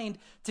designed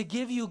to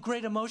give you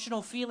great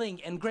emotional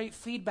feeling and great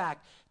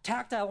feedback.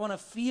 Tactile, I want to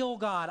feel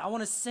God. I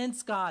want to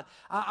sense God.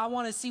 I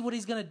want to see what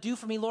he's going to do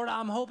for me. Lord,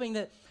 I'm hoping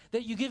that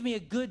you give me a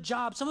good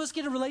job. Some of us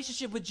get in a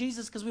relationship with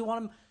Jesus because we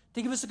want him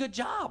to give us a good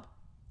job.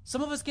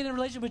 Some of us get in a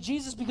relationship with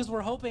Jesus because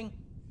we're hoping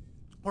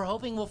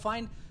we'll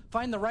find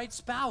the right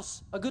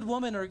spouse, a good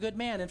woman or a good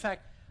man. In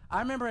fact, I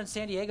remember in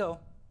San Diego,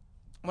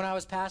 when I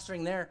was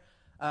pastoring there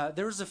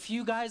was a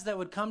few guys that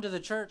would come to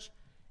the church,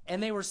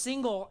 and they were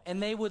single,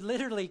 and they would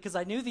literally, because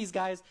I knew these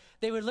guys,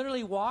 they would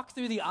literally walk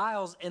through the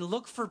aisles and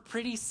look for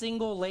pretty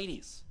single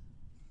ladies.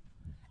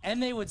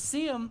 And they would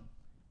see them,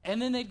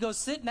 and then they'd go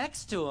sit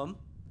next to them,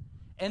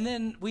 and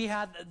then we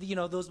had,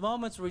 those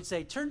moments where we'd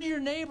say, turn to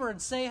your neighbor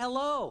and say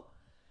hello.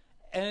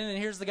 And then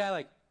here's the guy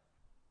like,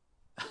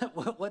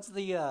 what's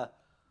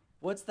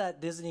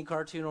that Disney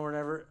cartoon or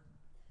whatever?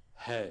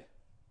 Hey.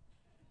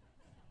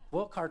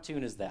 What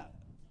cartoon is that?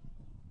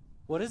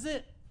 What is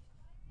it?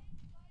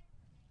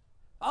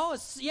 Oh,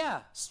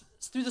 it's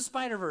through the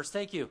Spider-Verse.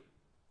 Thank you.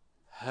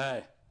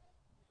 Hey.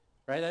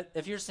 Right?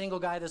 If you're a single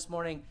guy this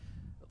morning,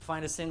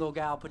 find a single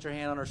gal, put your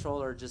hand on her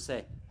shoulder, just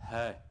say,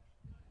 hey.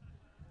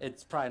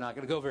 It's probably not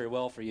going to go very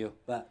well for you,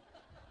 but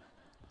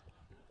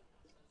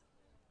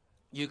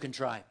you can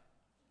try.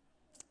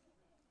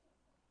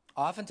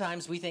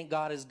 Oftentimes we think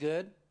God is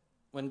good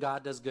when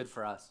God does good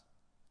for us.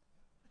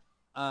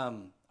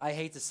 I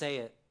hate to say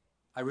it.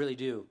 I really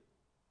do.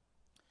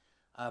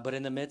 But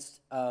in the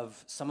midst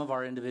of some of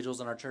our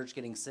individuals in our church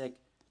getting sick,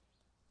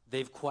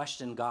 they've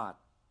questioned God.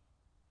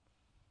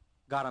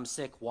 God, I'm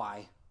sick.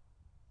 Why?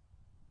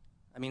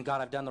 I mean, God,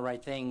 I've done the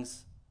right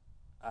things.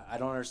 I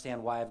don't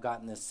understand why I've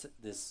gotten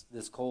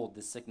this cold,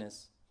 this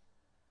sickness.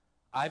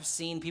 I've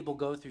seen people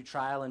go through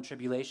trial and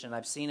tribulation.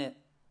 I've seen it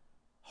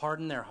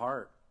harden their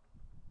heart.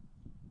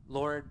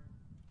 Lord,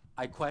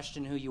 I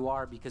question who you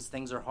are because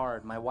things are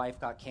hard. My wife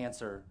got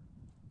cancer.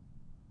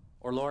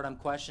 Or, Lord, I'm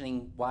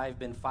questioning why I've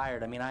been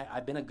fired. I mean,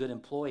 I've been a good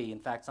employee. In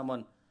fact,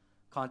 someone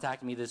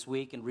contacted me this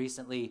week, and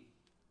recently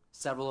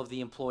several of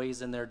the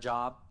employees in their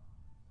job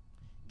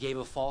gave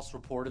a false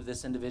report of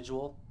this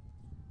individual.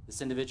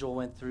 This individual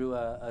went through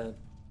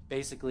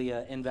basically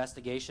an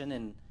investigation,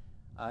 and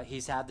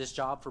he's had this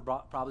job for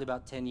probably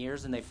about 10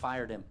 years, and they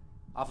fired him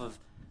off of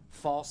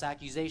false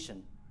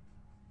accusation.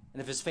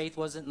 And if his faith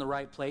wasn't in the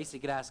right place, he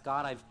could ask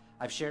God,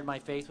 I've shared my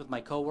faith with my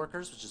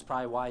coworkers, which is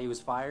probably why he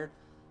was fired.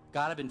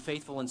 God, I've been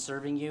faithful in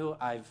serving you.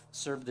 I've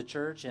served the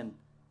church, and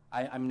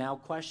I'm now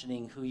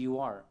questioning who you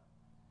are.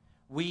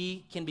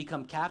 We can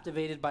become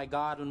captivated by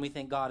God when we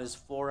think God is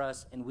for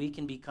us, and we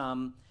can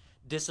become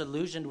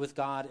disillusioned with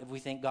God if we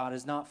think God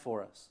is not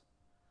for us.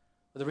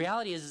 But the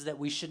reality is that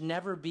we should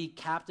never be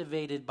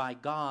captivated by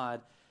God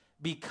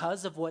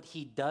because of what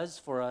he does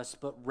for us,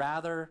 but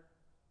rather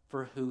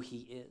for who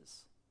he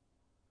is,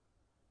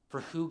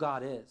 for who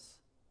God is.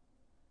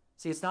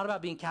 See, it's not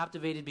about being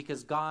captivated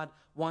because God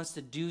wants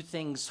to do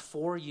things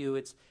for you.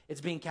 It's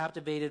being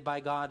captivated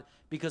by God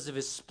because of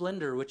his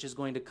splendor, which is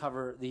going to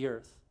cover the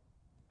earth.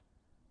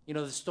 You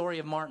know, the story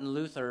of Martin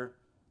Luther,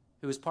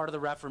 who was part of the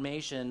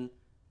Reformation,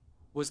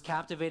 was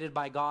captivated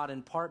by God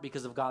in part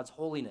because of God's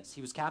holiness.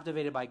 He was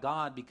captivated by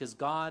God because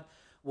God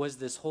was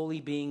this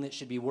holy being that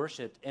should be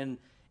worshiped. And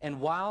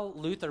while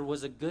Luther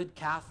was a good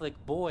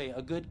Catholic boy,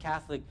 a good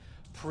Catholic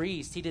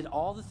priest, he did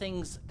all the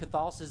things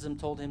Catholicism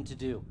told him to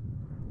do.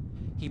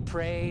 He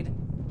prayed.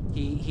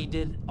 He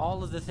did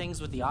all of the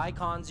things with the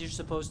icons you're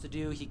supposed to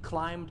do. He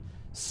climbed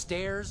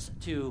stairs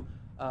to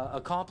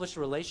accomplish a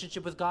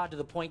relationship with God to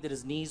the point that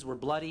his knees were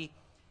bloody.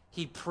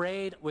 He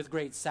prayed with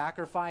great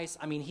sacrifice.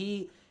 I mean,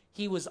 he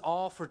he was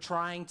all for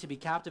trying to be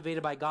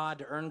captivated by God,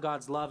 to earn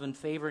God's love and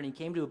favor. And he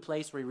came to a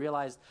place where he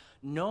realized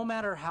no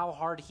matter how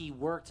hard he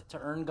worked to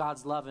earn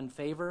God's love and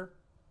favor,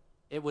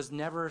 it was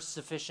never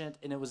sufficient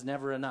and it was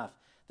never enough.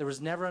 There was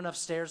never enough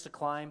stairs to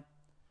climb.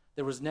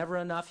 There was never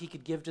enough he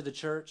could give to the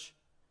church.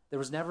 There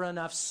was never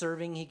enough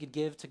serving he could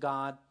give to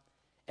God.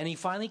 And he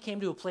finally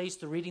came to a place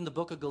through reading the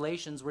book of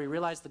Galatians where he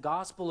realized the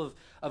gospel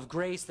of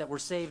grace, that we're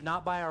saved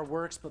not by our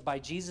works but by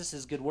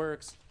Jesus' good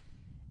works.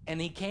 And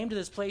he came to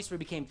this place where he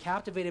became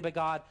captivated by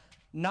God,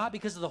 not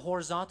because of the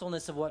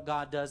horizontalness of what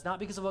God does, not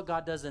because of what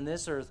God does in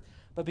this earth,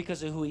 but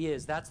because of who he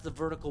is. That's the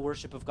vertical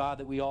worship of God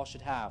that we all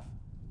should have.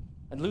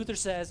 And Luther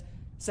said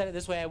it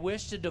this way: I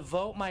wish to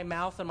devote my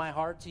mouth and my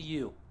heart to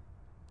you.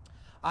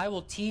 I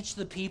will teach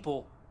the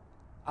people.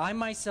 I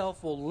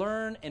myself will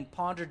learn and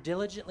ponder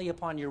diligently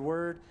upon your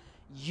word.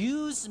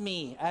 Use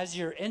me as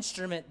your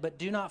instrument, but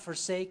do not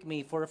forsake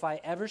me. For if I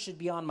ever should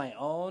be on my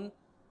own,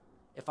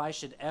 if I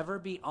should ever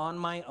be on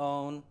my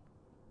own,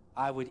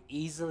 I would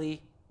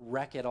easily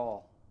wreck it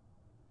all.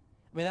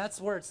 I mean,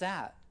 that's where it's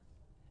at.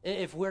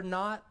 If we're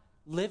not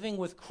living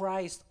with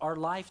Christ, our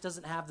life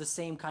doesn't have the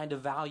same kind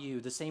of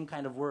value, the same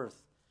kind of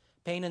worth.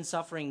 Pain and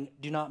suffering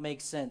do not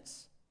make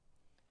sense.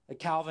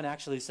 Calvin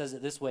actually says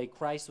it this way: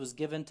 Christ was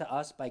given to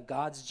us by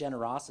God's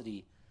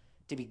generosity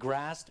to be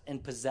grasped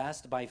and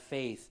possessed by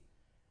faith.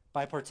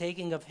 By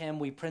partaking of him,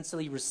 we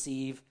princely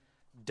receive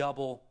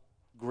double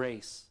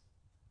grace.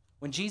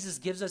 When Jesus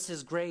gives us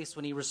his grace,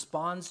 when he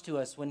responds to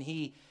us, when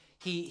he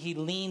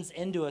leans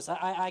into us,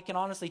 I can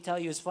honestly tell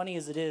you, as funny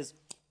as it is,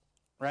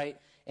 right,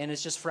 and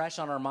it's just fresh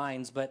on our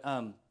minds, but,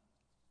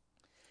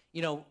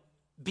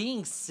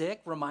 being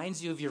sick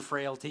reminds you of your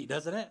frailty,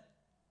 doesn't it?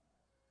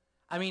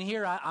 I mean,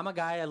 here, I'm a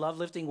guy, I love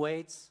lifting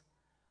weights.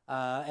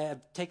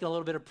 I've taken a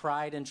little bit of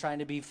pride in trying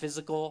to be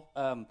physical.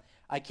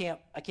 I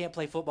can't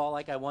play football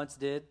like I once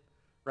did,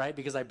 right,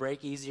 because I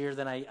break easier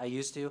than I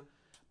used to.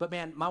 But,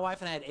 man, my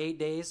wife and I had 8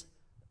 days.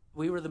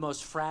 We were the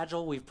most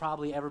fragile we've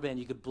probably ever been.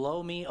 You could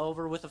blow me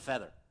over with a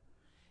feather.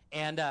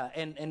 And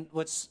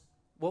what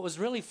was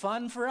really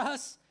fun for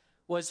us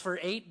was for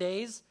 8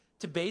 days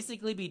to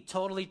basically be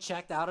totally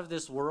checked out of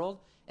this world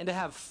and to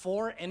have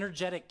 4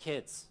 energetic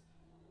kids,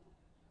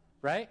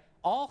 right?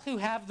 All who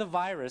have the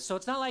virus. So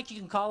it's not like you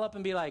can call up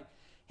and be like,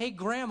 hey,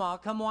 grandma,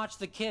 come watch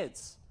the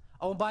kids.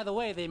 Oh, by the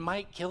way, they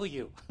might kill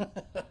you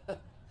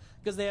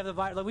because they have the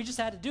virus. Like, we just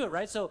had to do it,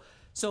 right? So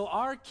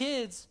our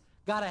kids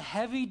got a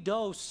heavy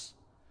dose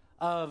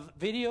of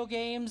video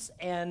games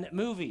and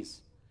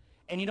movies.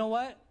 And you know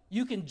what?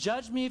 You can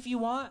judge me if you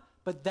want,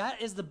 but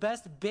that is the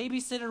best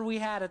babysitter we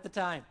had at the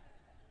time.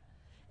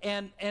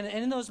 And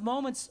in those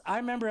moments, I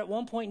remember at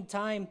one point in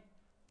time,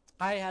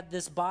 I had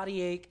this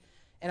body ache,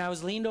 and I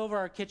was leaned over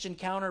our kitchen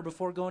counter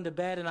before going to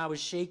bed, and I was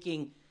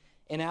shaking.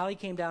 And Allie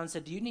came down and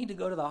said, do you need to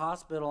go to the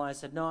hospital? And I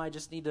said, no, I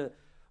just need to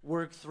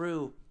work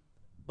through.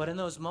 But in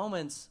those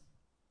moments,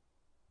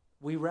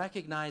 we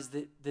recognized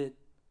that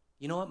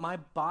you know what? My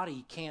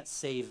body can't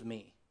save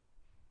me.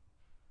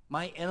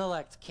 My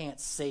intellect can't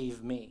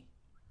save me.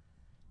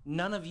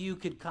 None of you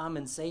could come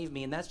and save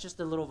me. And that's just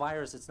a little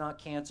virus. It's not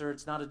cancer.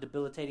 It's not a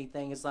debilitating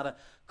thing. It's not a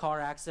car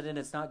accident.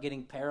 It's not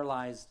getting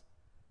paralyzed.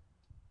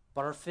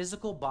 But our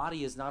physical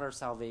body is not our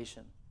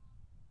salvation.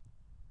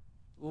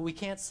 Well, we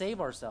can't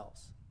save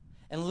ourselves.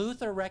 And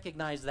Luther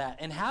recognized that.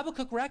 And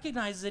Habakkuk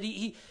recognizes it.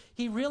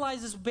 He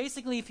realizes,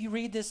 basically, if you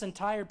read this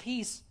entire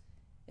piece,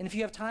 and if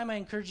you have time, I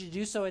encourage you to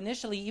do so.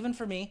 Initially, even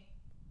for me,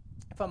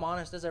 if I'm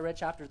honest, as I read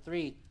chapter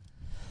 3,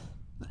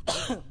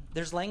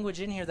 there's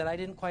language in here that I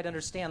didn't quite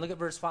understand. Look at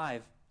verse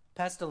 5.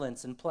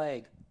 Pestilence and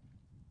plague.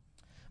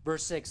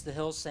 Verse 6, the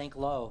hills sank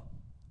low.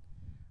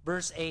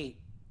 Verse 8,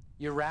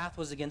 your wrath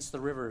was against the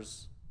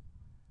rivers.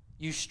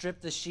 You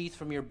stripped the sheath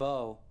from your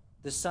bow.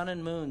 The sun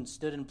and moon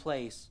stood in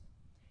place.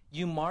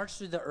 You marched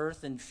through the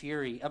earth in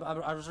fury.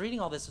 I was reading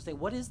all this to say,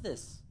 what is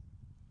this?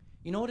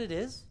 You know what it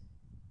is?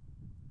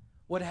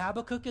 What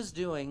Habakkuk is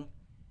doing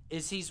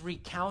is he's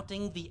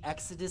recounting the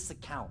Exodus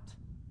account.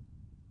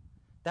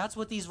 That's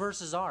what these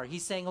verses are.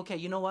 He's saying, okay,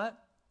 you know what?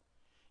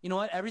 You know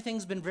what?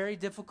 Everything's been very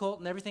difficult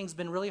and everything's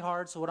been really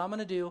hard. So what I'm going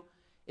to do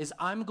is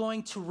I'm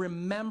going to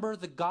remember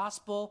the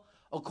gospel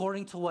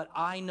according to what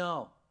I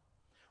know.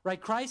 Right?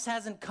 Christ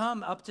hasn't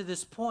come up to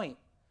this point,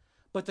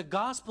 but the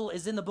gospel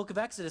is in the book of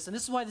Exodus. And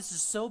this is why this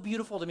is so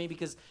beautiful to me,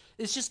 because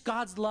it's just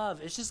God's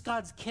love. It's just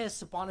God's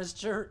kiss upon his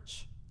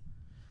church.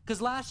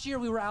 Because last year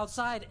we were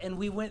outside and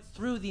we went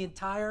through the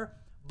entire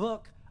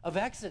book of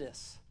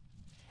Exodus.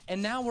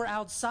 And now we're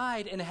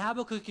outside in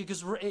Habakkuk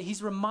because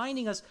he's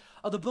reminding us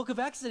of the book of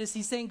Exodus.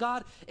 He's saying,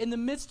 God, in the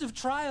midst of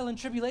trial and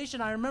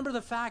tribulation, I remember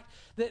the fact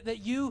that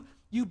you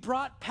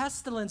brought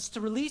pestilence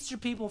to release your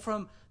people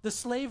from the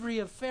slavery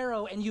of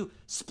Pharaoh, and you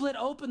split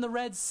open the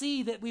Red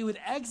Sea that we would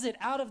exit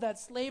out of that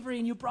slavery,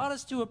 and you brought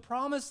us to a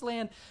promised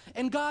land.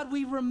 And God,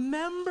 we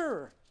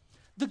remember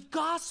the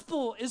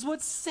gospel is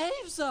what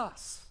saves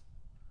us.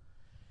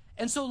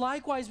 And so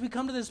likewise, we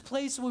come to this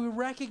place where we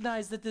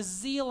recognize that the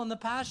zeal and the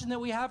passion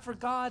that we have for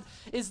God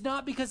is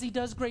not because he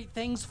does great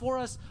things for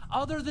us,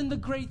 other than the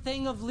great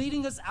thing of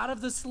leading us out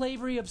of the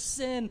slavery of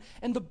sin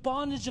and the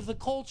bondage of the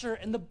culture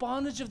and the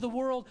bondage of the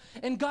world.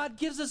 And God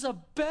gives us a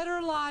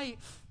better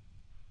life.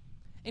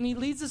 And he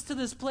leads us to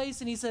this place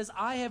and he says,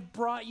 I have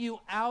brought you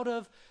out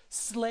of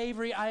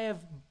slavery. I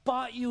have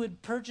bought you and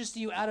purchased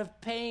you out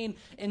of pain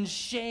and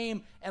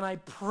shame. And I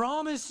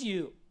promise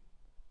you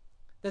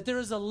that there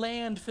is a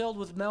land filled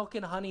with milk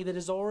and honey that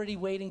is already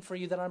waiting for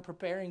you, that I'm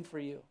preparing for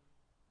you.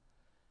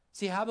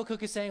 See,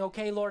 Habakkuk is saying,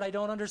 okay, Lord, I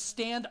don't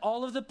understand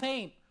all of the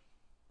pain.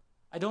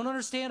 I don't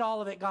understand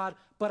all of it, God,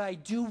 but I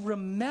do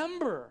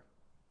remember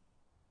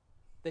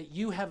that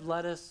you have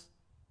led us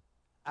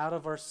out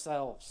of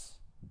ourselves,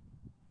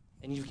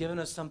 and you've given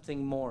us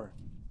something more.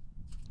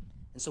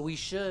 And so we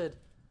should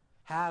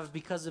have,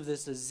 because of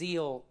this, a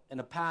zeal and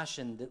a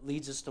passion that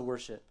leads us to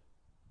worship.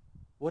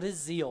 What is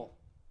zeal?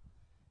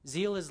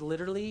 Zeal is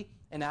literally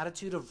an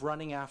attitude of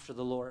running after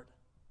the Lord.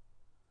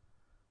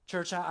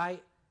 Church, I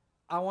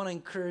want to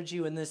encourage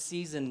you in this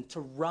season to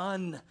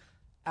run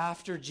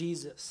after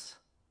Jesus.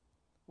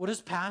 What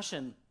is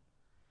passion?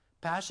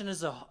 Passion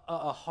is a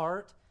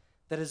heart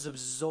that is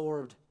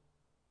absorbed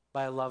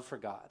by a love for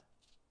God.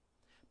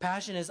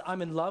 Passion is,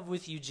 I'm in love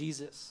with you,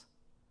 Jesus.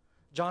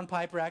 John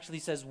Piper actually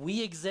says,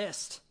 we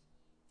exist.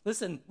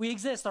 Listen, we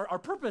exist. Our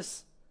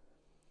purpose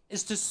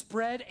is to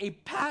spread a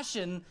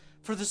passion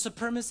for the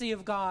supremacy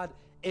of God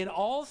in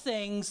all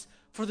things,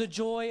 for the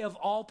joy of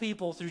all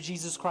people through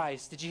Jesus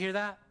Christ. Did you hear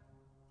that?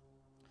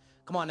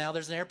 Come on now,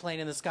 there's an airplane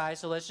in the sky,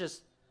 so let's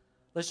just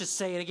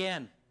say it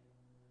again.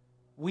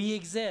 We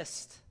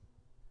exist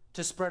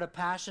to spread a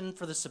passion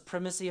for the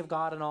supremacy of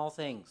God in all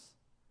things,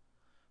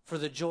 for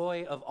the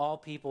joy of all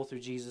people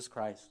through Jesus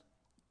Christ.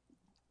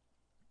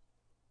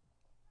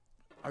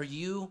 Are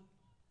you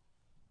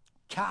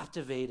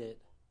captivated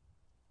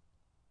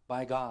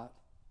by God?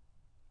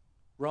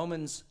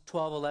 Romans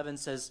 12:11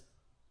 says,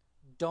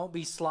 don't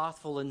be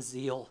slothful in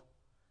zeal,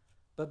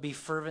 but be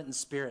fervent in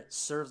spirit.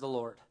 Serve the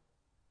Lord.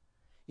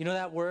 You know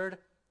that word,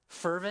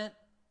 fervent,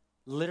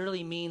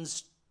 literally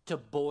means to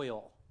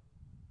boil,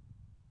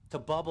 to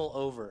bubble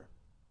over.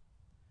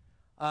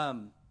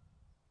 How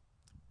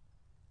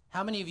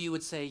many of you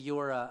would say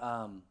you're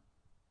a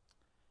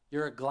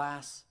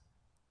glass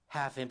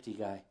half empty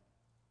guy?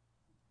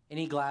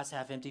 Any glass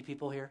half empty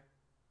people here?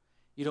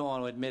 You don't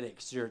want to admit it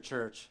because you're at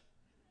church.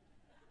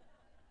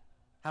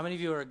 How many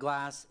of you are a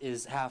glass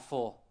is half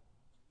full?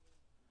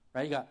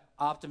 Right? You got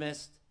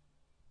optimist,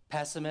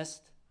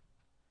 pessimist.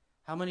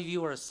 How many of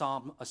you are a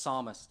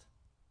psalmist?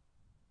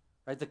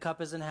 Right? The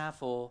cup isn't half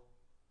full.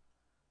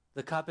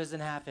 The cup isn't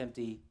half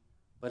empty.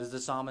 But as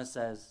the psalmist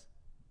says,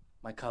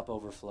 my cup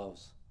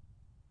overflows.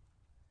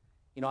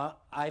 You know,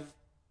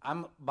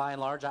 I'm by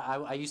and large,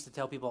 I used to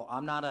tell people,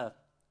 I'm not a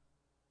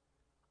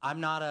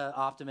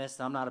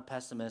optimist, I'm not a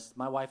pessimist.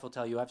 My wife will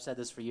tell you, I've said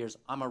this for years,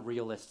 I'm a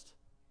realist.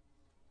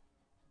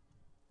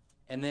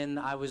 And then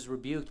I was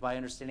rebuked by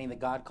understanding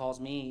that God calls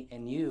me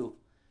and you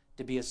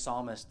to be a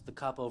psalmist. The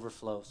cup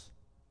overflows.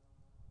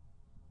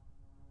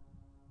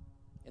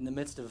 In the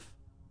midst of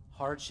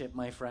hardship,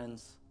 my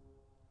friends,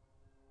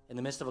 in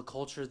the midst of a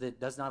culture that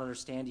does not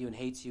understand you and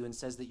hates you and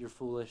says that you're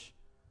foolish,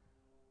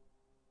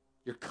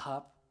 your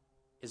cup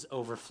is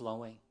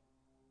overflowing.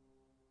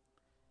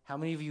 How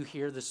many of you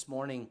here this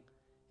morning,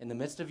 in the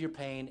midst of your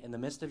pain, in the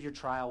midst of your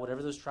trial,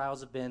 whatever those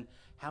trials have been,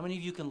 how many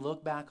of you can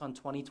look back on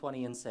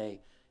 2020 and say,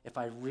 if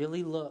I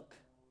really look,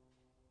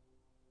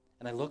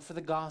 and I look for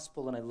the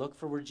gospel, and I look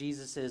for where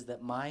Jesus is,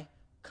 that my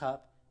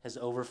cup has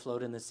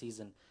overflowed in this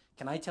season?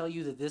 Can I tell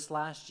you that this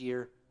last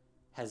year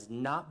has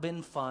not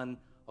been fun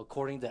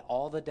according to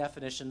all the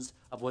definitions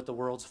of what the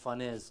world's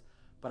fun is,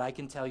 but I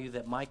can tell you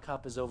that my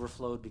cup has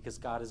overflowed because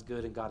God is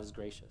good and God is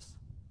gracious.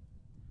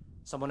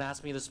 Someone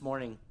asked me this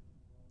morning,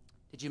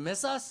 did you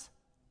miss us?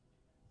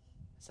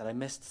 I said, I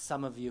missed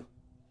some of you.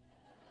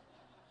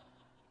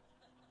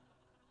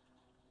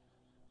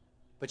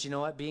 But you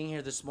know what? Being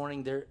here this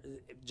morning,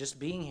 just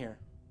being here,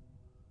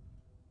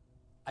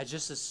 I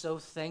just is so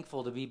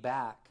thankful to be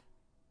back.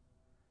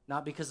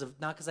 Not because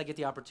I get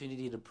the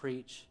opportunity to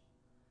preach,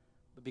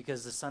 but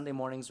because the Sunday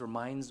mornings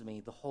reminds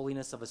me, the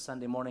holiness of a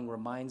Sunday morning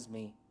reminds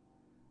me,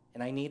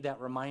 and I need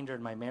that reminder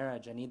in my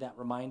marriage. I need that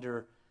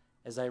reminder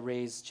as I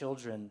raise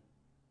children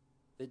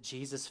that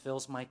Jesus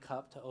fills my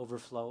cup to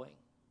overflowing.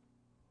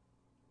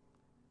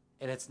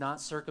 And it's not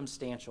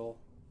circumstantial.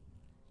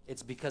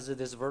 It's because of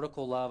this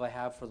vertical love I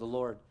have for the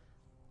Lord.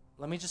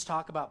 Let me just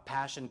talk about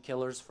passion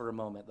killers for a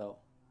moment, though.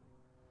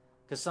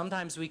 Because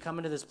sometimes we come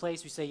into this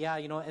place, we say, yeah,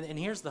 you know, and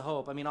here's the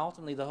hope. I mean,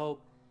 ultimately the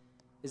hope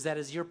is that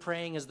as you're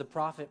praying, as the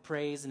prophet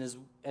prays, and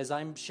as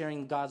I'm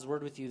sharing God's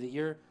word with you,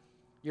 that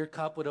your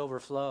cup would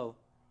overflow.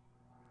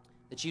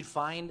 That you'd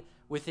find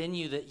within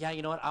you that, yeah,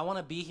 you know what, I want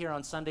to be here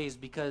on Sundays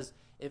because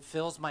it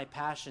fills my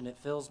passion, it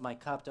fills my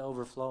cup to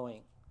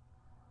overflowing.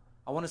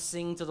 I want to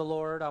sing to the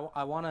Lord.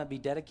 I want to be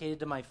dedicated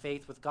to my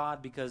faith with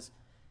God because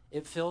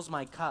it fills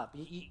my cup.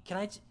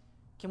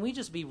 Can we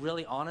just be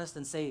really honest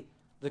and say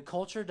the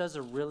culture does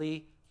a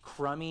really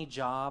crummy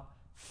job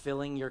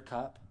filling your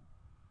cup?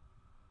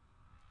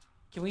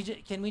 Can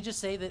we just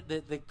say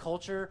that the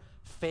culture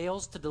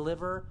fails to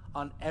deliver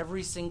on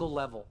every single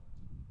level?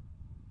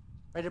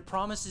 Right? It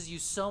promises you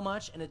so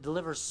much and it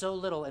delivers so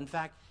little. In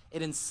fact,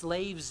 it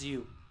enslaves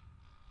you.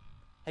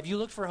 Have you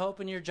looked for hope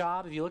in your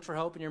job? Have you looked for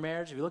hope in your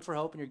marriage? Have you looked for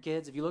hope in your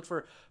kids? Have you looked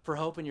for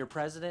hope in your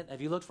president? Have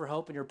you looked for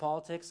hope in your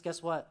politics?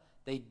 Guess what?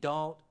 They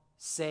don't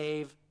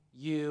save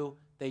you.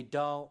 They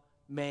don't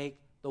make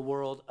the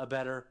world a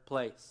better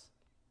place.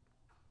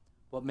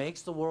 What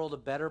makes the world a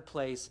better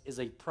place is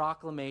a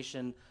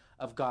proclamation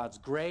of God's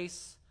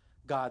grace,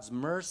 God's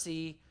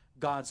mercy,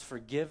 God's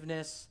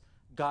forgiveness,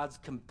 God's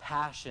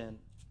compassion,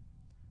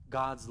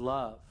 God's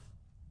love.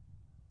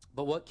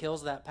 But what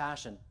kills that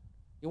passion?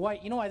 You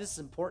know why this is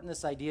important,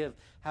 this idea of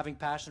having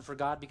passion for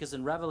God? Because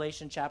in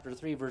Revelation chapter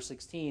 3, verse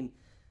 16,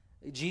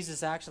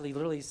 Jesus actually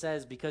literally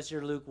says, because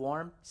you're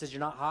lukewarm, he says, you're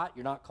not hot,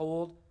 you're not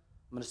cold,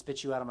 I'm going to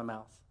spit you out of my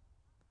mouth.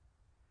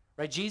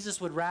 Right? Jesus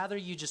would rather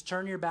you just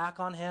turn your back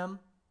on him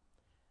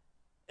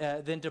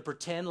than to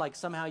pretend like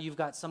somehow you've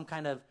got some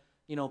kind of,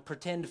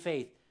 pretend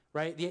faith.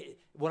 Right?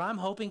 What I'm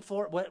hoping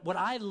for, what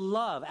I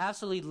love,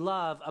 absolutely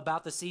love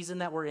about the season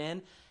that we're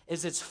in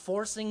is it's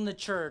forcing the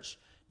church.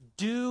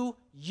 Do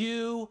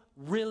you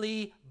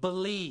really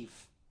believe?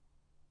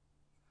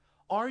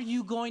 Are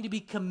you going to be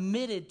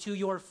committed to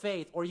your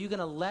faith, or are you going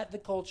to let the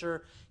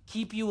culture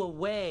keep you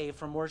away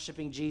from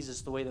worshiping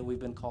Jesus the way that we've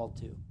been called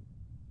to?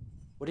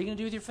 What are you going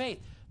to do with your faith?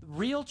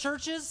 Real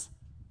churches,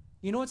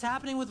 you know what's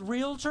happening with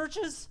real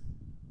churches?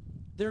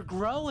 They're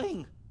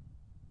growing.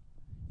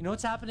 You know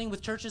what's happening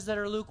with churches that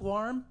are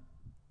lukewarm?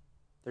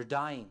 They're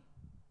dying,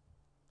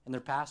 and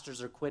their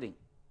pastors are quitting.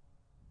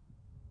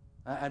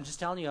 I'm just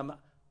telling you,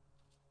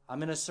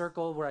 I'm in a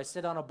circle where I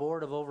sit on a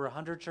board of over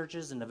 100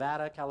 churches in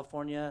Nevada,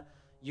 California,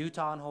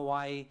 Utah, and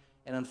Hawaii,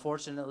 and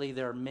unfortunately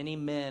there are many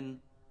men,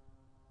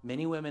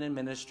 many women in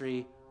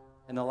ministry.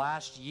 In the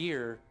last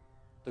year,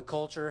 the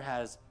culture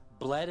has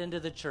bled into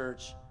the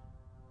church,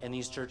 and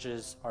these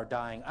churches are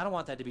dying. I don't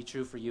want that to be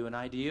true for you and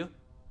I, do you?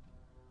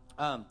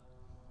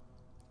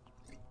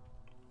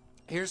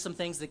 Here's some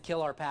things that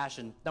kill our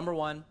passion. Number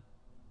one,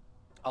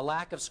 a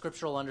lack of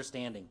scriptural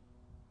understanding.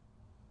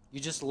 You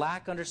just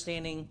lack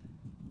understanding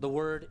the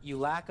word, you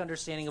lack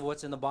understanding of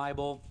what's in the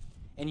Bible,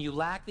 and you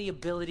lack the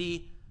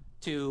ability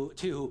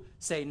to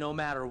say, no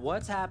matter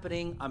what's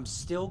happening, I'm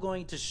still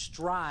going to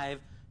strive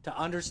to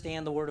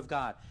understand the word of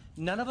God.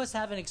 None of us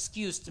have an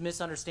excuse to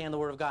misunderstand the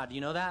word of God. Do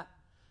you know that?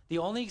 The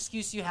only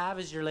excuse you have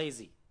is you're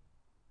lazy.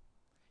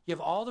 You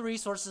have all the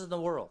resources in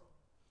the world.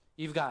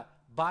 You've got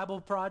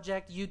Bible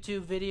Project,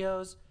 YouTube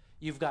videos,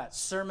 you've got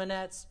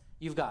sermonettes,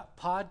 you've got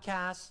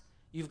podcasts,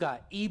 you've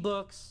got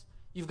ebooks,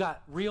 you've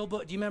got real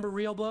book. Do you remember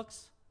real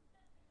books?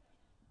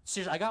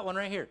 Seriously, I got one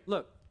right here.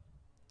 Look,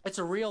 it's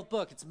a real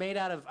book. It's made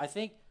out of, I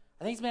think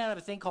it's made out of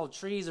a thing called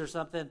trees or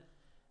something.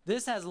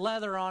 This has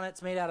leather on it.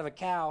 It's made out of a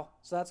cow,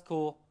 so that's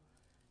cool.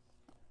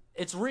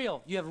 It's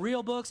real. You have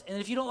real books, and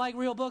if you don't like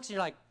real books, you're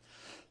like,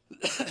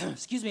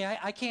 excuse me,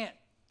 I can't.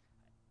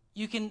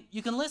 You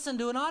can listen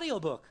to an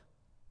audiobook.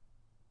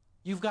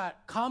 You've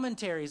got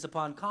commentaries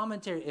upon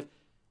commentary.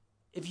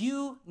 If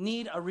you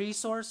need a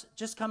resource,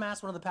 just come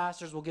ask one of the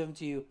pastors. We'll give them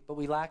to you, but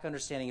we lack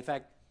understanding. In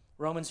fact,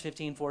 Romans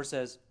 15:4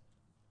 says,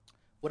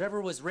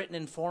 whatever was written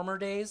in former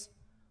days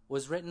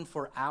was written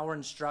for our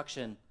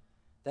instruction,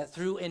 that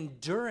through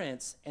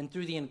endurance and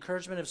through the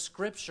encouragement of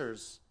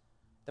scriptures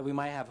that we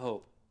might have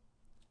hope.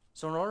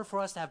 So in order for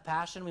us to have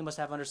passion, we must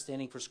have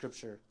understanding for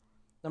scripture.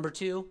 Number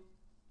two,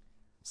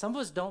 some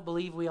of us don't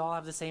believe we all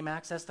have the same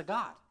access to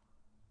God.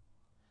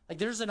 Like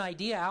there's an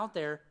idea out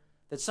there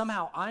that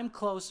somehow I'm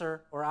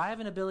closer, or I have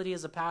an ability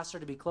as a pastor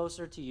to be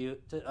closer to you,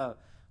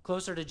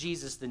 closer to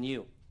Jesus than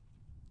you.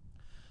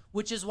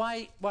 Which is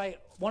why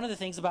one of the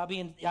things about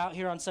being out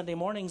here on Sunday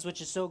mornings,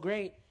 which is so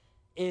great,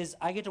 is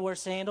I get to wear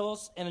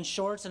sandals and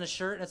shorts and a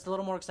shirt, and it's a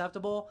little more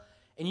acceptable.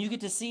 And you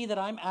get to see that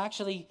I'm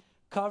actually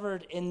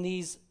covered in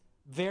these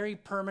very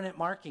permanent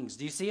markings.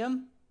 Do you see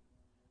them?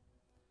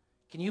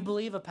 Can you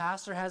believe a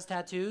pastor has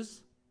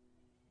tattoos?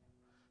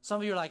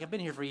 Some of you are like, I've been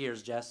here for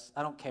years, Jess.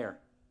 I don't care.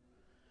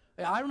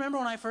 I remember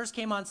when I first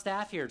came on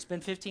staff here. It's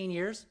been 15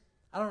 years.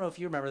 I don't know if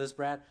you remember this,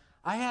 Brad.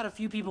 I had a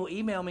few people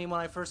email me when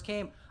I first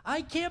came.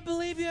 I can't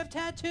believe you have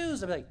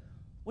tattoos. I'm like,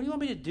 what do you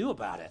want me to do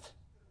about it?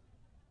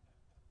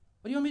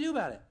 What do you want me to do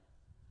about it?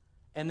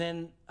 And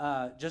then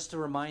just to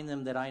remind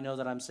them that I know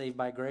that I'm saved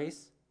by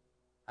grace,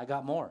 I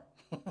got more.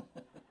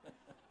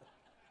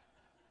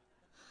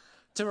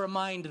 To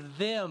remind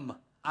them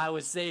I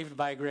was saved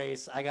by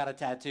grace, I got a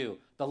tattoo.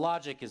 The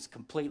logic is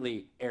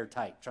completely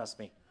airtight, trust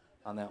me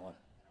on that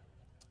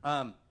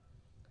one.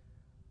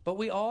 But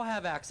we all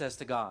have access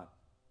to God.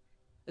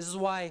 This is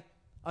why,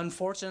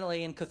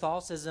 unfortunately, in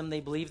Catholicism, they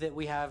believe that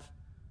we have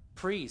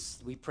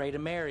priests. We pray to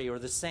Mary or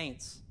the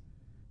saints.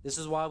 This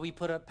is why we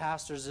put up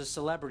pastors as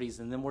celebrities,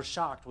 and then we're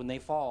shocked when they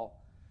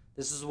fall.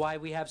 This is why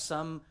we have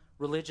some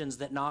religions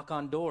that knock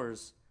on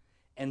doors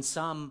and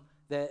some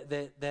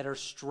that are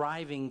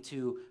striving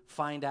to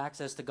find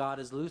access to God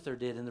as Luther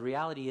did. And the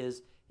reality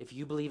is, if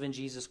you believe in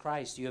Jesus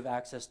Christ, you have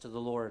access to the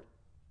Lord.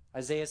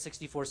 Isaiah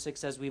 64:6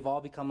 says, we've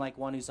all become like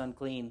one who's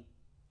unclean.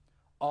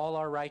 All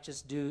our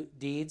righteous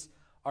deeds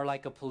are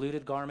like a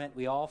polluted garment.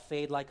 We all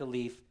fade like a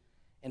leaf,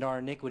 and our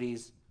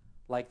iniquities,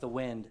 like the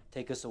wind,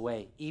 take us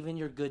away. Even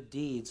your good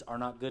deeds are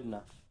not good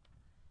enough.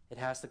 It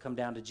has to come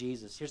down to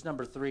Jesus. Here's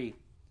number 3.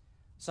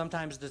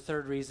 Sometimes the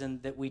third reason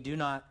that we do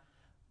not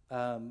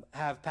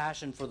have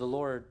passion for the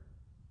Lord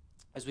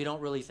is we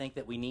don't really think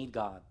that we need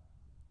God.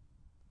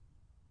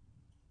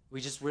 We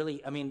just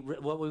really,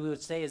 what we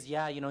would say is,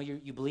 yeah,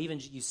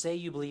 you say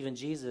you believe in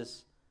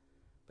Jesus,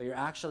 but you're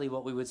actually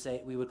what we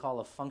would call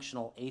a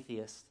functional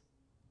atheist.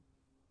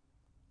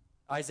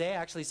 Isaiah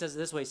actually says it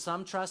this way: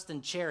 some trust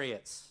in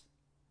chariots.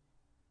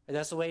 And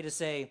that's a way to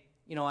say,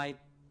 I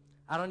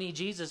don't need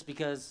Jesus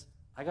because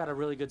I got a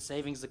really good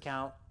savings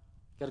account,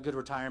 got a good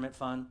retirement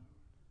fund.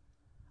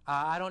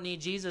 I don't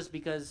need Jesus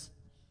because,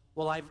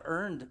 I've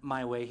earned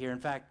my way here. In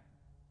fact,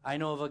 I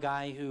know of a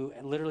guy who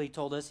literally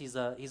told us he's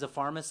a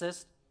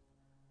pharmacist,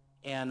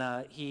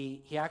 and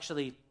he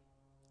actually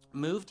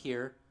moved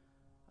here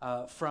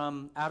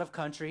from out of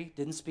country,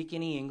 didn't speak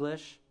any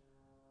English,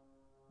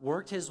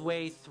 worked his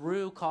way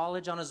through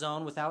college on his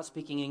own without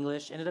speaking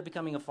English, ended up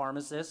becoming a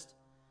pharmacist,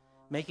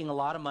 making a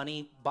lot of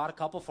money, bought a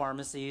couple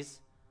pharmacies,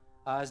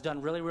 has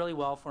done really, really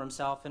well for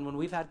himself. And when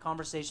we've had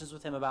conversations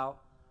with him about,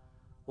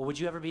 would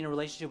you ever be in a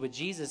relationship with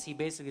Jesus? He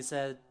basically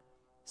said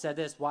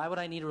this: why would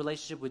I need a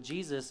relationship with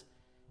Jesus?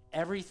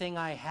 Everything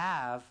I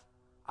have,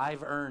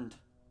 I've earned.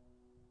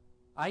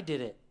 I did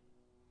it.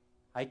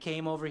 I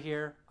came over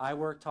here. I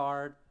worked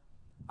hard.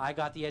 I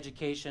got the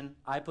education.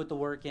 I put the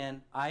work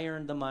in. I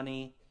earned the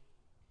money.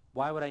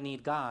 Why would I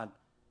need God?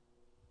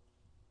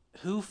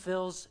 Who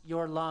fills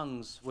your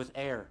lungs with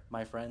air,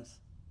 my friends?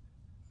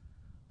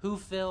 Who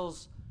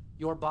fills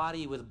your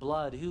body with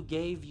blood? Who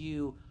gave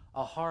you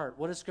a heart?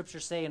 What does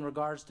Scripture say in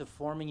regards to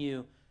forming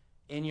you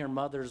in your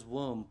mother's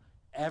womb?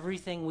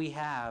 Everything we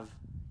have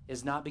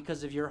is not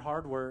because of your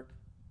hard work.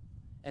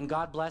 And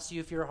God bless you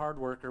if you're a hard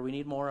worker. We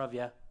need more of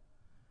you.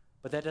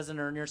 But that doesn't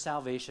earn your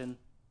salvation.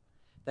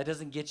 That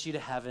doesn't get you to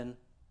heaven.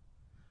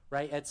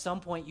 Right? At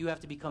some point, you have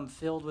to become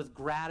filled with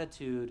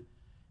gratitude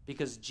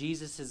because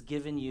Jesus has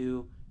given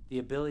you the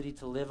ability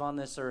to live on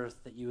this earth,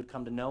 that you would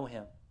come to know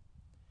him.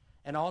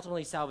 And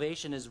ultimately,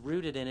 salvation is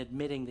rooted in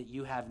admitting that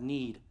you have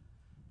need,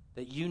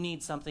 that you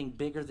need something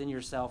bigger than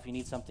yourself. You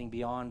need something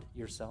beyond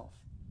yourself.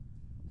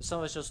 Some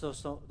of us just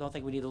don't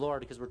think we need the Lord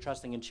because we're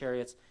trusting in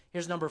chariots.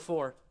 Here's number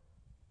 4.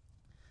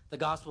 The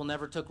gospel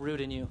never took root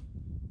in you.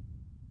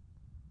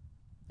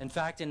 In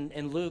fact,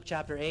 in Luke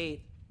chapter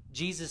 8,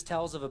 Jesus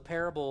tells of a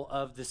parable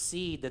of the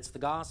seed that's the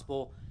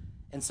gospel,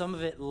 and some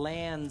of it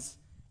lands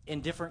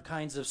in different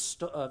kinds of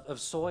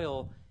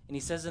soil. And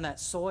he says in that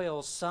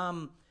soil,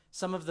 some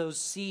of those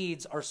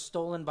seeds are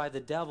stolen by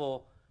the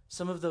devil.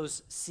 Some of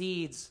those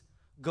seeds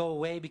go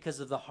away because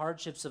of the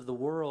hardships of the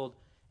world.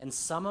 And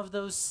some of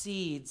those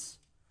seeds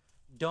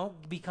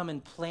don't become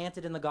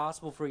implanted in the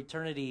gospel for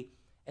eternity.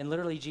 And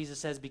literally Jesus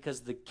says,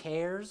 because the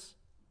cares,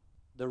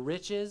 the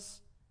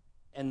riches,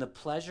 and the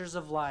pleasures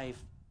of life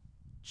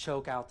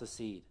choke out the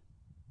seed.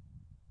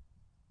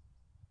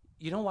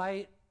 You know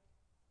why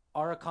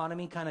our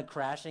economy kind of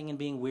crashing and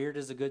being weird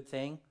is a good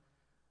thing?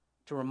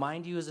 To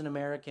remind you as an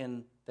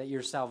American that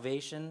your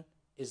salvation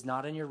is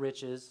not in your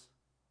riches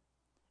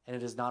and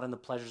it is not in the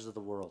pleasures of the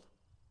world.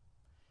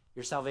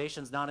 Your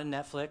salvation's not in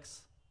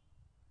Netflix.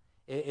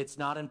 It's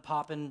not in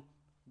popping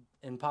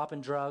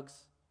drugs.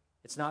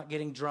 It's not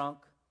getting drunk.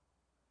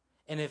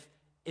 And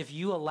if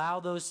you allow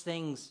those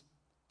things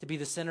to be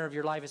the center of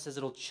your life, it says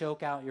it'll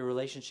choke out your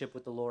relationship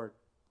with the Lord.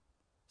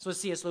 That's what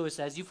C.S. Lewis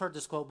says. You've heard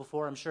this quote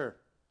before, I'm sure.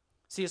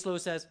 C.S.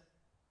 Lewis says,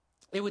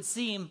 it would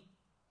seem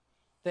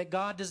that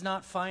God does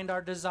not find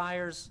our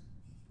desires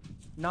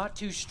not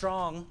too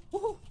strong,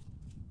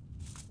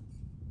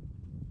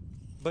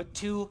 but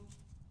too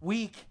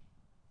weak.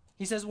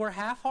 He says we're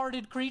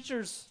half-hearted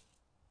creatures,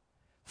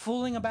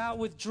 fooling about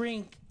with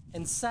drink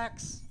and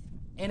sex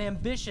and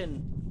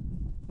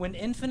ambition when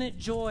infinite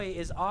joy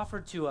is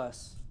offered to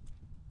us.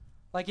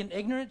 Like an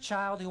ignorant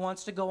child who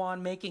wants to go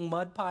on making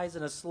mud pies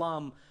in a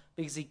slum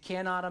because he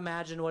cannot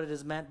imagine what it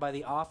is meant by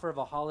the offer of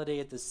a holiday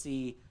at the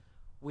sea,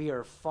 we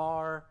are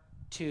far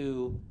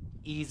too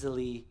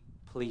easily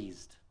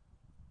pleased.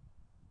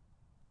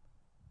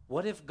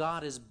 What if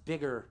God is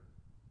bigger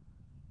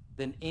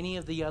than any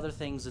of the other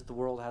things that the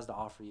world has to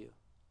offer you?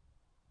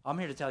 I'm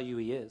here to tell you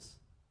he is.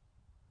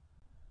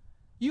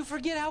 You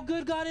forget how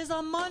good God is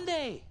on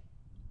Monday.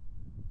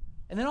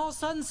 And then all of a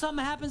sudden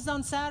something happens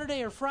on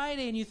Saturday or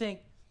Friday and you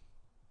think,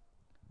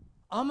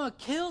 I'm going to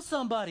kill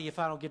somebody if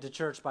I don't get to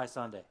church by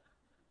Sunday.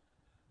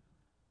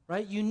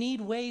 Right? You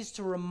need ways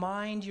to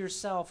remind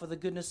yourself of the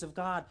goodness of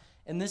God.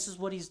 And this is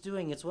what he's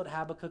doing. It's what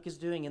Habakkuk is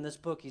doing in this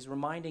book. He's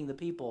reminding the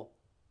people.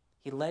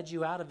 He led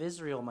you out of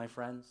Israel, my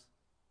friends.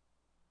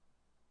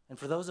 And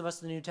for those of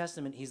us in the New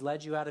Testament, he's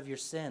led you out of your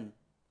sin.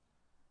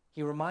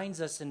 He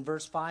reminds us in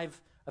verse 5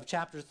 of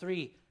chapter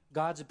 3,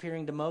 God's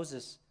appearing to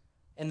Moses.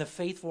 and the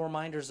faithful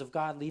reminders of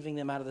God leaving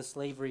them out of the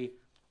slavery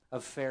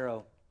of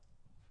Pharaoh.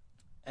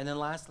 And then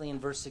lastly, in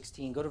verse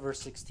 16, go to verse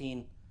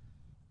 16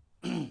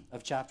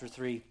 of chapter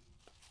 3.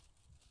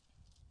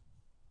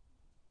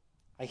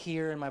 I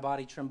hear and my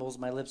body trembles,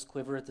 my lips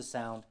quiver at the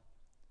sound.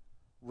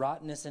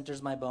 Rottenness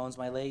enters my bones,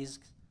 my legs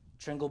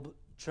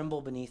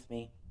tremble beneath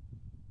me.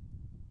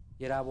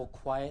 Yet I will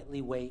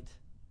quietly wait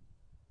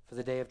for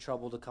the day of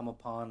trouble to come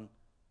upon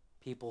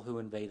people who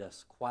invade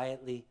us.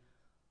 Quietly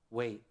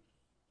wait.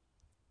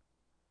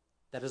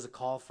 That is a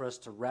call for us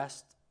to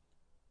rest,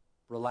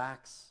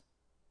 relax,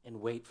 and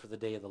wait for the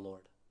day of the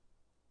Lord.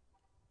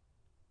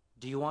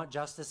 Do you want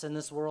justice in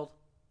this world?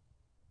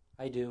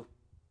 I do.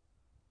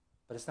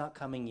 But it's not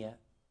coming yet.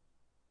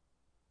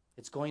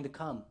 It's going to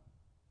come.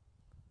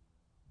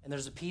 And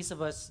there's a piece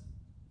of us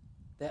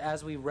that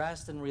as we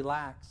rest and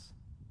relax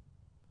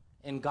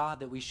in God,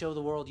 that we show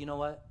the world, you know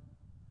what?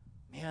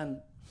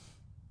 Man,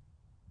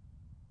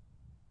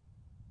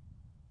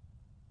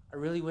 I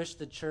really wish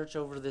the church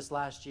over this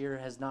last year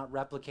has not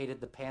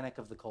replicated the panic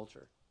of the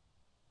culture.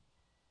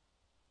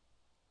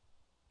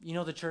 You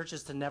know, the church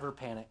is to never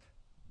panic.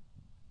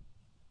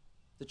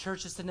 The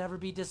church is to never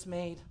be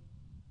dismayed.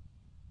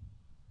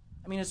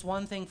 I mean, it's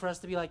one thing for us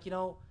to be like,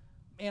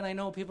 man, I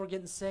know people are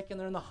getting sick and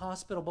they're in the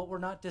hospital, but we're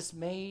not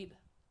dismayed.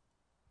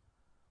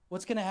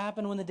 What's going to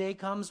happen when the day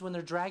comes when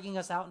they're dragging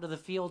us out into the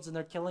fields and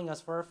they're killing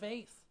us for our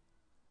faith?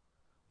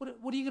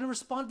 What are you going to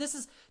respond? This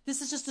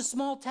is just a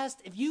small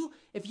test. If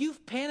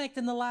you've panicked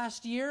in the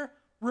last year,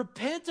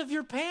 repent of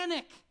your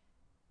panic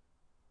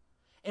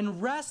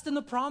and rest in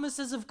the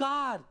promises of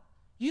God.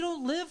 You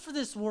don't live for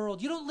this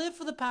world. You don't live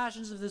for the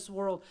passions of this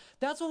world.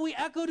 That's what we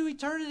echo to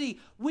eternity.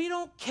 We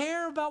don't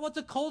care about what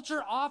the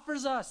culture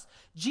offers us.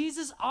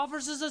 Jesus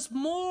offers us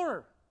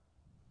more,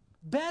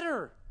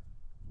 better.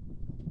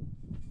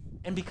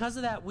 And because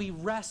of that, we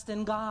rest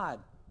in God.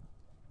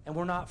 And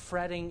we're not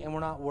fretting and we're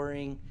not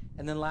worrying.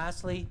 And then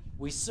lastly,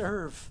 we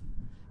serve.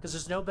 Because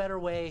there's no better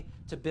way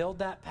to build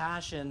that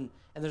passion,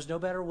 and there's no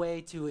better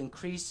way to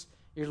increase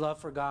your love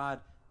for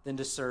God than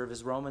to serve.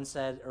 As Roman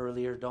said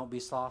earlier, don't be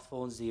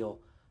slothful in zeal.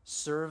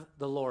 Serve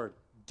the Lord.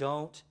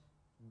 Don't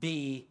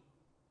be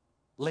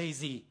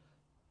lazy.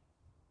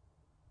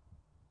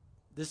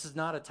 This is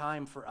not a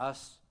time for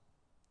us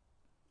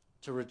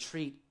to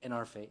retreat in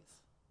our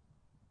faith.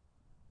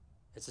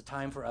 It's a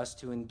time for us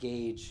to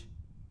engage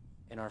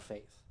in our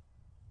faith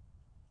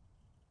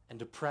and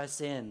to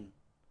press in,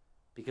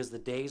 because the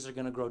days are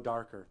going to grow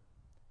darker.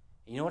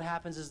 And you know what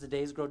happens as the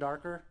days grow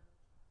darker?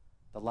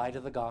 The light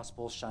of the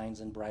gospel shines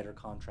in brighter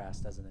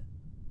contrast, doesn't it?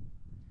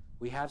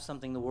 We have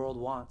something the world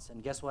wants.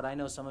 And guess what? I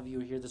know some of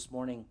you are here this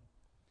morning.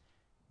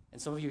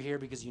 And some of you are here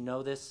because you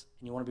know this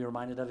and you want to be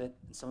reminded of it.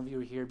 And some of you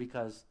are here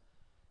because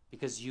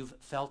you've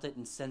felt it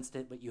and sensed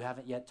it, but you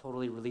haven't yet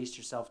totally released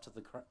yourself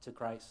to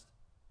Christ.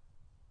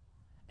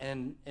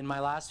 And in my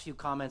last few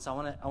comments, I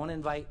want to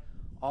invite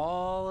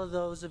all of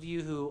those of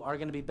you who are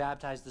going to be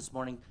baptized this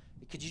morning.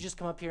 Could you just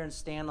come up here and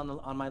stand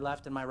on my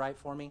left and my right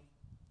for me?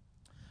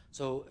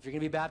 So if you're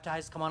going to be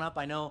baptized, come on up.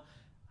 I know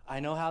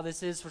how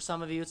this is for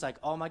some of you. It's like,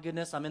 oh my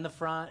goodness, I'm in the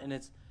front,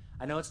 and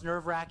I know it's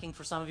nerve-wracking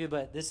for some of you,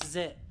 but this is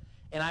it.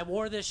 And I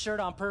wore this shirt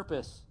on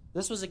purpose.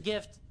 This was a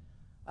gift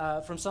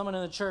from someone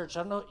in the church.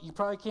 I don't know, you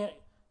probably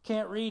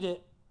can't read it.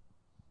 It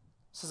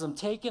says, I'm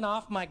taking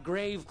off my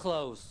grave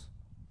clothes.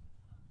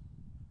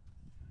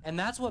 And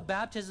that's what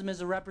baptism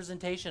is a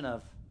representation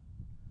of.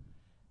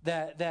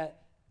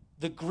 That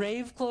the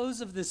grave clothes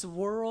of this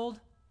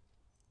world,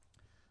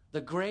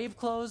 the grave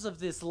clothes of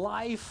this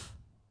life,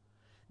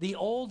 the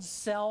old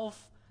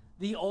self,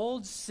 the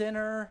old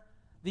sinner,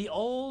 the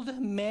old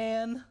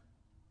man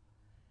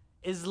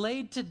is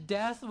laid to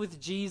death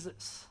with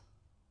Jesus.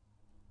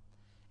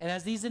 And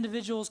as these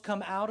individuals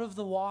come out of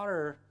the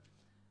water,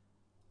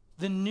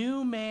 the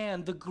new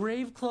man, the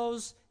grave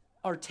clothes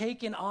are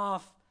taken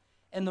off,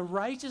 and the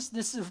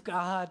righteousness of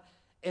God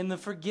and the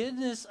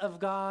forgiveness of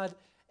God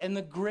and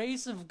the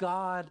grace of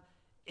God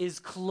is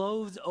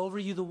clothed over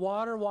you. The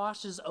water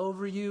washes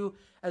over you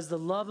as the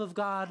love of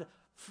God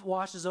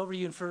washes over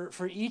you. And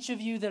for each of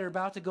you that are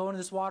about to go into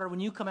this water, when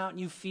you come out and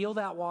you feel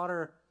that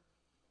water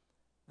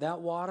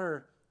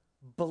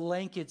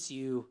blankets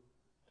you,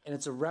 and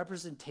it's a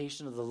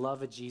representation of the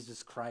love of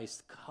Jesus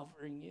Christ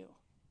covering you.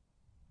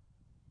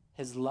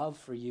 His love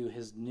for you,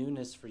 his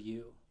newness for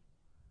you,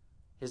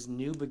 his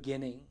new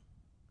beginning.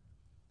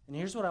 And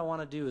here's what I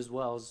want to do as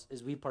well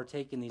as we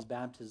partake in these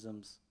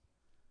baptisms.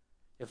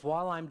 If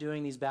while I'm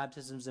doing these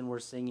baptisms and we're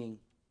singing,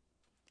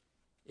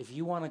 if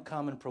you want to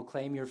come and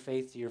proclaim your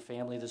faith to your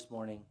family this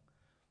morning,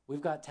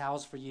 we've got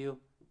towels for you.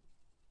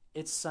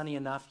 It's sunny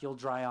enough, you'll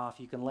dry off.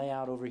 You can lay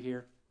out over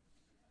here.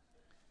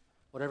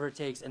 Whatever it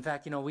takes. In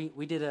fact,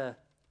 we did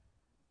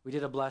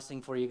a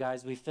blessing for you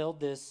guys. We filled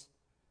this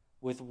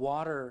with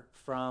water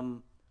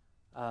from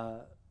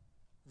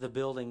the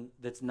building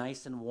that's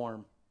nice and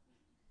warm.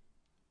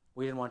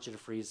 We didn't want you to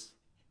freeze.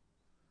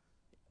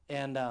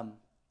 And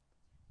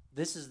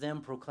this is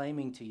them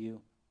proclaiming to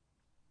you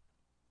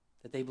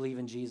that they believe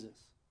in Jesus.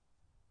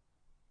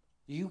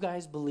 Do you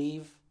guys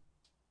believe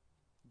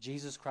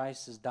Jesus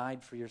Christ has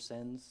died for your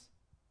sins,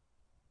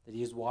 that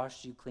he has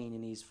washed you clean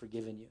and he's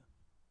forgiven you.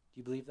 Do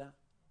you believe that?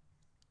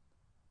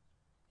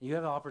 You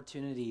have an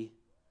opportunity,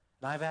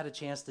 and I've had a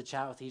chance to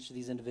chat with each of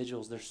these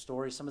individuals. Their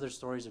stories, some of their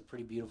stories are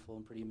pretty beautiful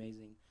and pretty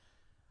amazing.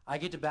 I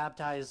get to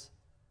baptize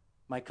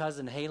my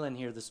cousin Halen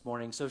here this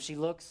morning. So she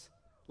looks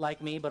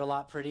like me, but a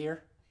lot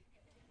prettier.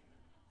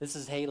 This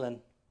is Halen.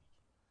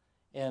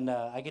 And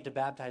I get to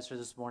baptize her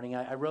this morning.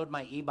 I rode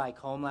my e-bike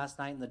home last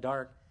night in the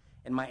dark,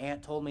 and my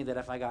aunt told me that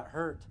if I got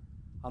hurt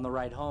on the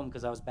ride home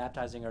because I was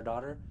baptizing her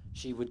daughter,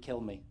 she would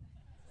kill me.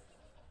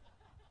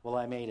 Well,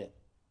 I made it.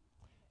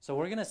 So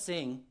we're going to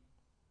sing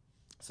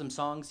some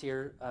songs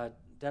here.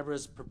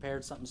 Deborah's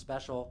prepared something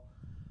special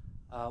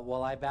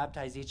while I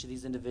baptize each of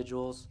these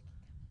individuals.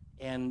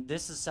 And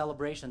this is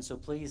celebration, so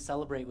please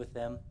celebrate with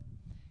them.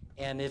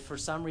 And if for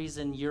some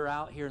reason you're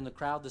out here in the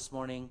crowd this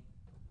morning,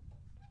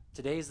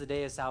 today's the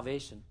day of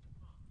salvation.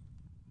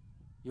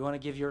 You want to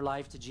give your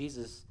life to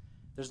Jesus,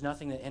 there's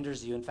nothing that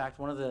hinders you. In fact,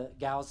 one of the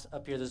gals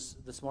up here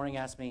this morning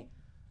asked me,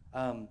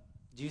 do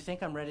you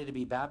think I'm ready to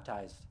be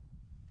baptized?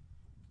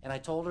 And I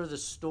told her the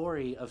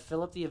story of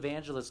Philip the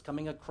evangelist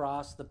coming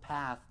across the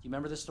path. Do you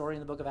remember the story in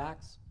the book of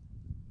Acts?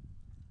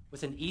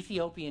 With an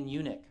Ethiopian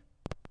eunuch,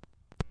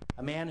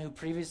 a man who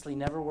previously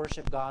never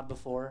worshiped God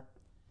before.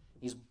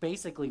 He's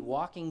basically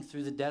walking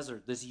through the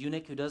desert, this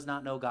eunuch who does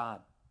not know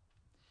God.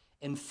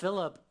 And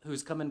Philip,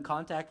 who's come in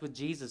contact with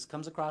Jesus,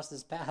 comes across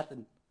this path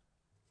and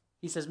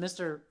he says,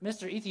 Mr.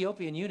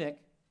 Ethiopian eunuch,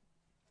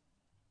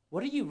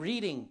 what are you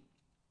reading?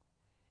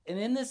 And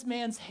in this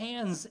man's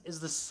hands is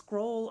the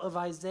scroll of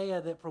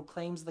Isaiah that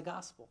proclaims the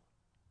gospel.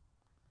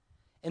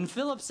 And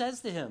Philip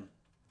says to him,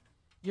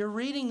 you're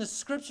reading the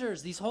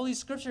scriptures, these holy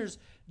scriptures.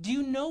 Do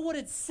you know what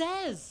it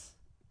says?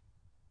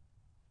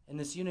 And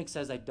this eunuch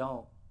says, I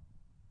don't.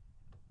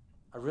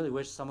 I really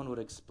wish someone would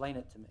explain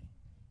it to me.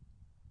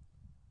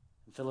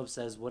 And Philip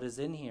says, what is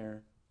in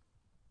here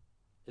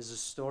is a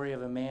story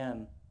of a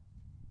man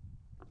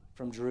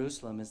from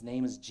Jerusalem. His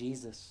name is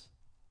Jesus.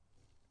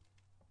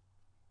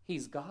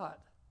 He's God.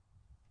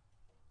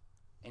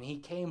 And he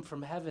came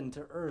from heaven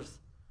to earth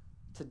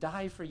to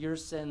die for your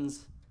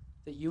sins,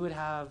 that you would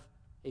have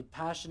a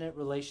passionate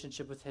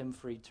relationship with him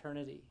for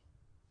eternity.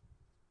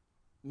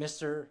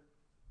 Mr.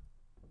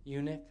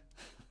 Eunuch,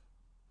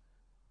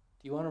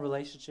 do you want a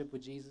relationship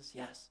with Jesus?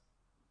 Yes.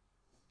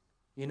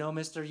 You know,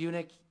 Mr.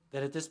 Eunuch,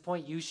 that at this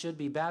point you should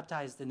be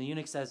baptized. And the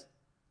eunuch says,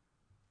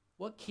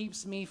 what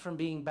keeps me from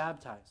being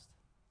baptized?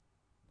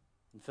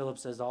 And Philip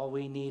says, all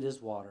we need is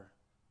water.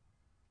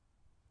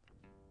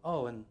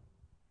 Oh, and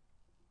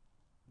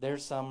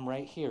there's some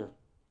right here.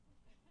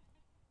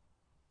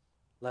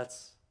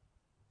 Let's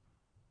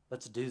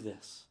do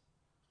this.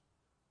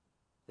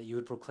 That you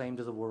would proclaim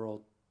to the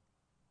world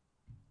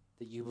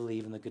that you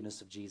believe in the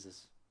goodness of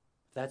Jesus.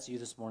 If that's you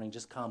this morning,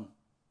 just come.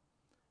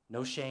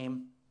 No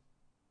shame,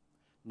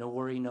 no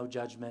worry, no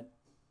judgment,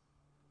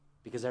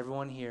 because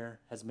everyone here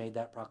has made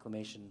that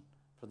proclamation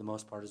for the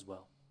most part as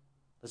well.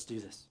 Let's do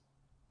this.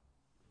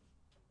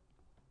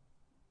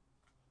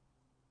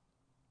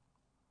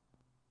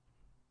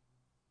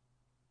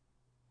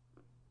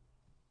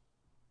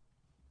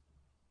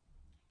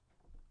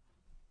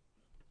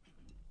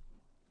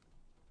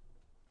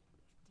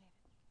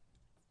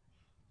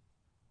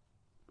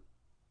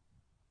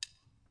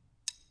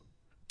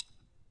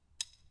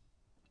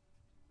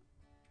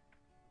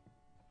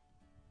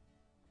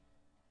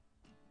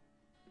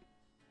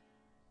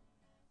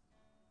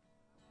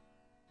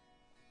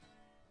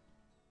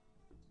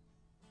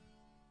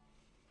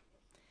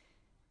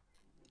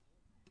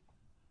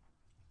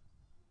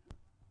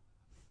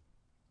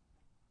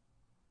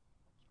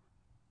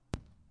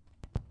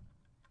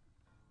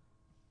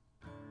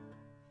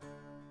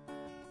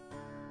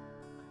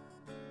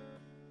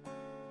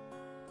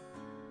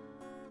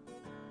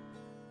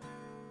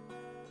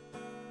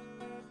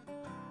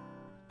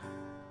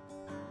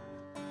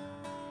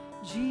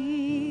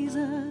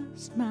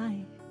 Jesus,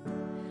 my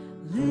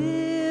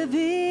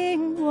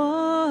living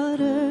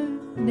water,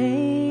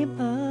 name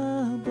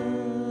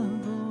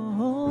above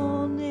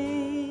all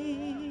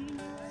names.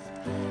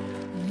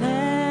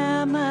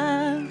 Lamb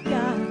of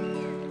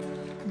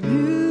God,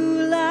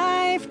 new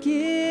life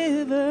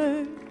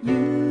giver,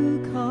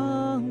 you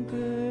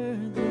conquer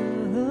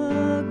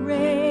the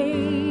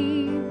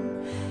grave.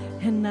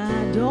 And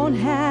I don't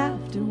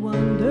have to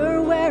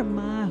wonder where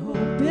my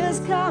hope is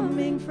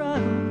coming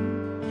from.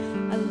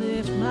 I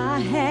lift my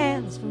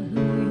hands for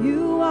who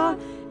you are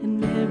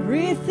and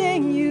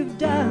everything you've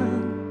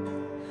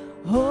done.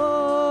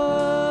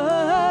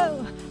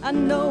 Oh, I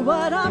know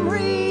what I'm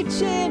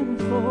reaching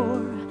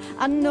for.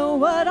 I know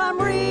what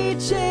I'm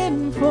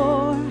reaching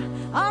for.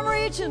 I'm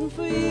reaching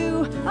for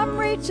you. I'm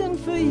reaching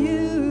for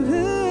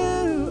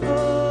you.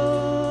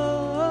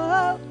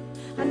 Oh,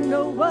 I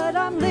know what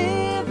I'm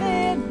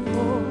living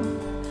for.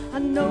 I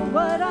know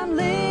what I'm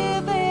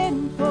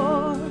living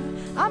for.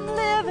 I'm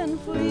living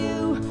for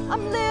you.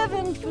 I'm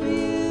living for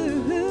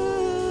you.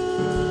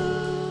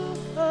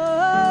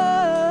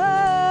 Oh,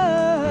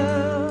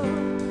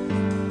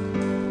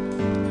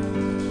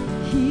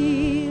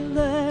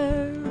 healer,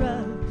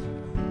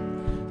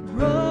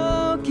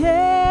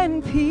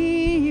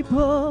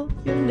 Oh,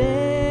 you're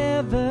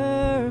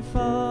never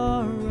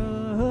far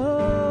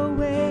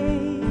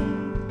away.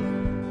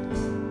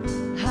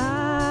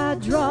 I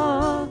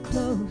draw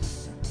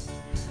close,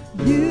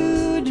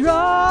 you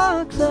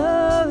draw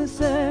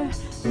closer.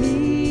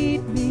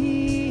 Meet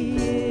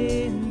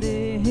me in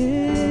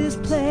this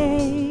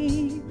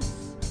place,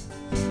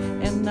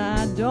 and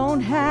I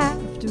don't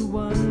have to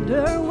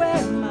wonder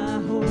where my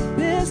hope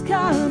is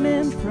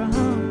coming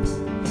from.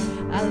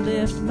 I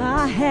lift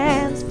my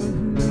hands for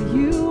who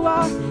you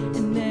are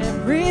and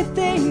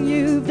everything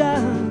you've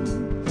done.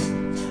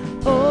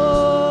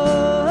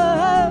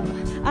 Oh,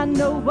 I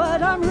know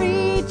what I'm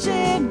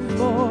reaching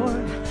for.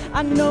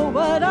 I know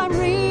what I'm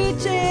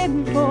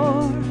reaching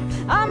for.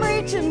 I'm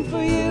reaching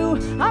for you.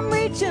 I'm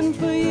reaching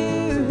for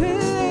you.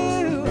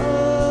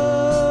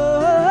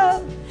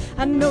 Oh,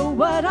 I know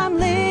what I'm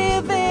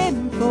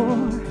living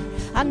for.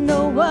 I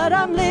know what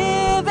I'm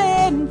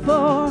living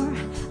for.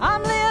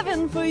 I'm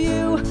living for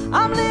you.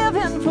 I'm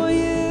living for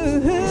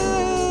you.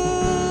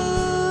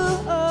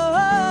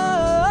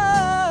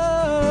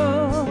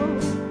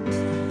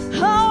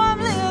 Oh, I'm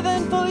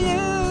living for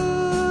you.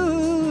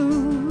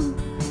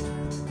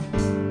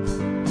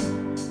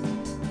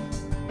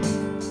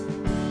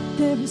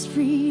 There is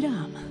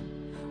freedom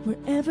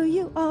wherever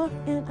you are,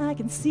 and I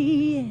can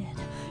see it.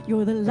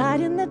 You're the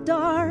light in the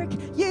dark.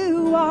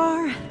 You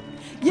are.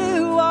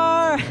 You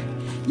are.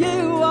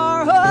 You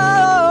are.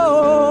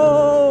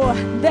 Oh,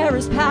 there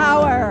is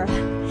power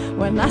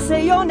when I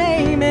say your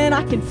name, and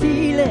I can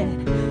feel it,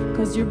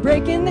 'cause you're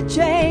breaking the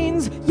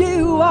chains.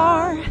 You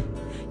are.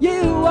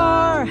 You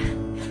are.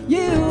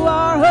 You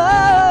are.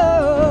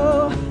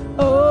 Oh,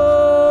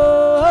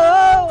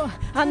 oh,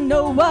 I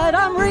know what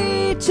I'm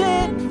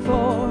reaching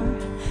for.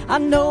 I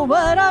know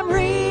what I'm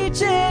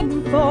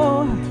reaching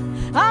for.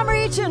 I'm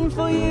reaching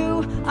for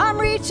you. I'm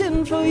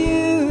reaching for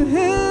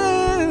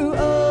you.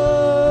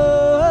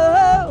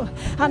 Oh,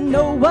 I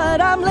know what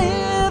I'm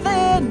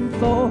living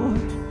for.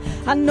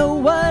 I know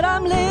what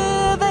I'm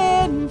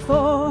living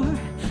for.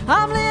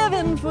 I'm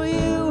living for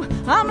you.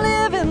 I'm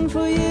living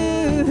for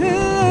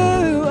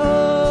you.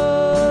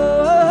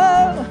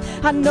 Oh,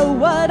 I know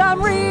what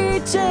I'm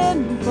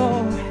reaching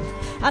for.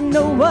 I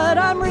know what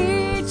I'm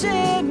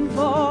reaching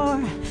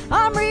for.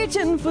 I'm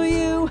reaching for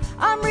you.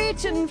 I'm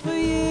reaching for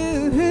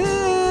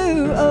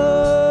you.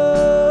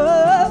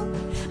 Oh,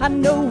 I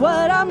know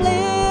what I'm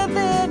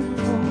living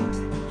for.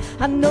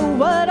 I know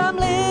what I'm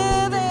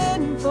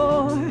living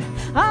for.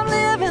 I'm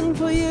living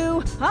for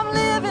you. I'm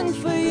living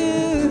for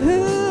you.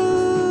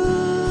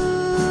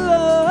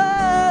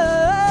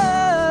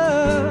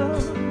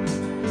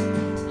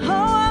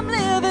 Oh, I'm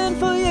living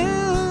for you.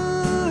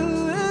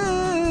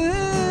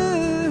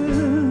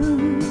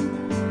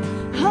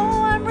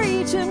 Oh, I'm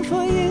reaching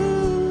for you.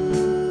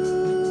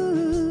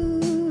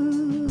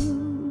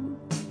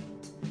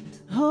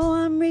 Oh,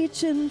 I'm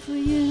reaching for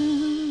you.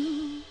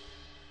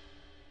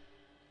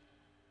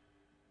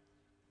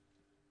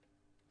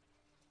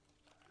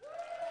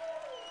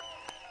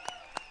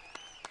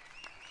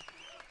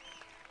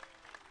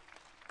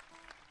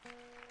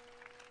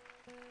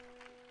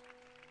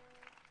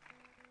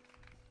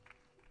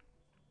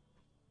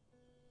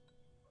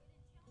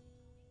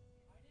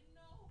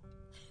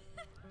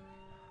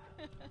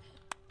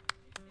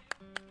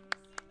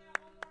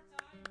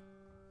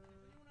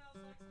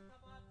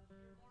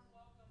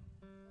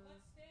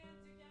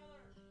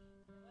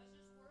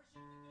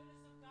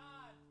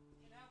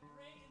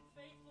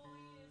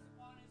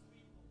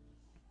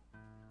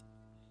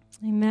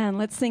 Amen.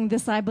 Let's sing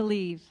This I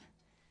Believe.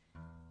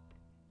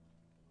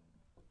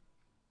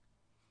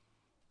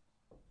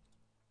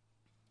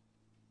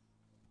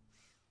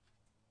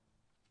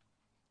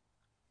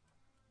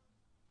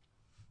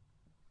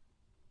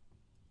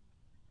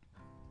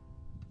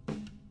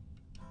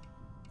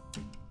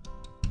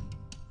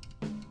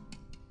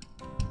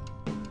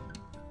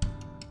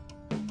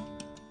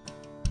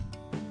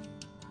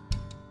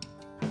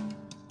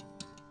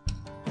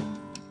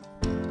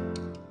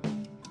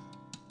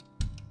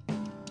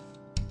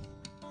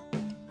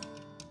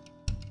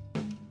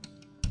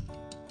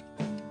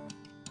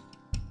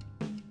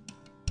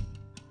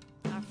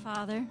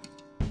 Father,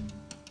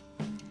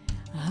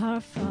 our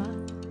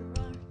Father.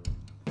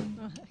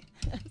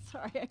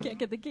 Sorry, I can't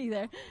get the key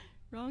there.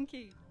 Wrong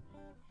key.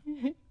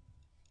 It's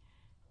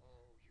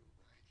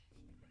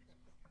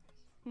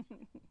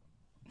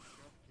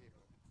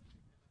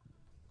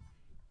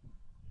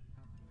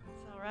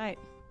all right.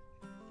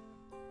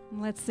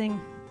 Let's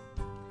sing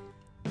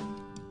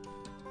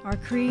our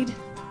creed.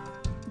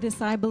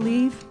 This I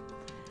believe,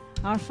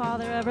 our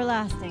Father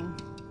everlasting.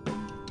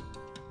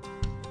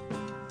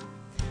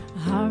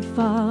 Our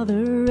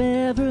Father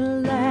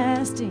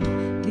everlasting,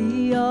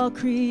 the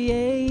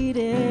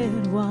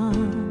all-created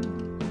one,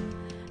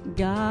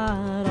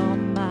 God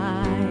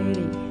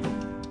Almighty,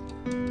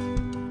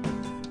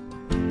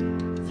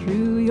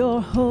 through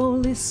your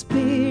Holy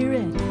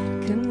Spirit,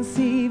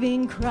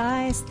 conceiving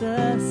Christ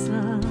the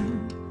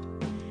Son,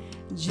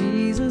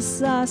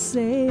 Jesus our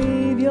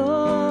Savior.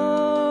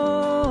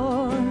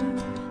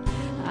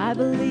 I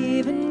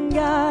believe in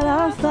God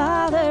our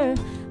Father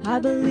I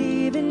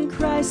believe in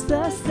Christ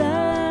the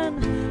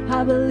Son.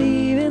 I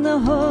believe in the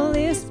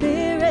Holy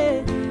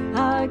Spirit.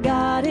 Our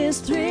God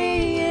is 3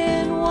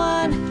 in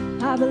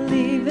 1. I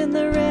believe in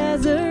the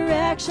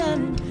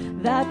resurrection,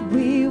 that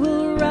we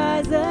will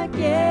rise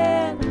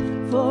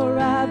again. For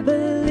I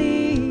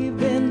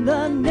believe in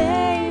the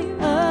name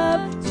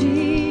of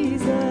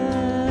Jesus.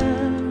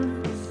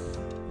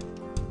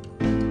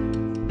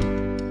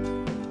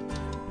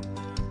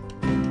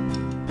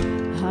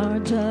 Our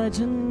judge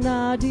and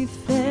our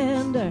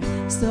defender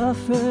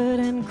suffered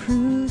and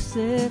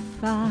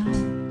crucified.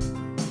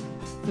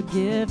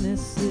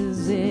 Forgiveness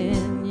is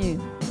in you.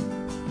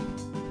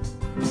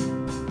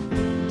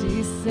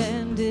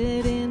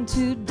 Descended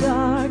into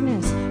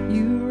darkness,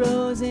 you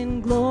rose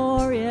in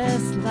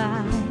glorious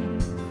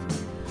light,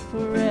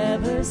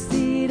 forever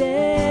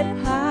seated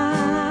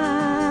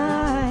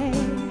high.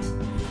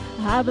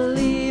 I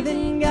believe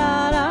in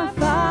God our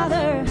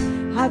Father.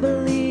 I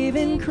believe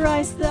in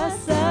Christ the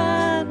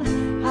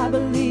Son. I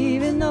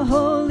believe in the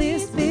Holy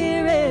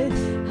Spirit.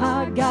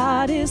 Our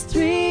God is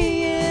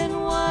 3 in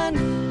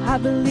 1. I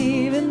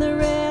believe in the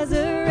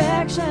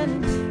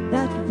resurrection,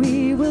 that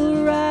we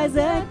will rise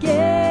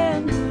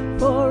again.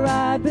 For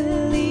I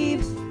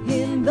believe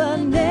in the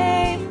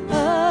name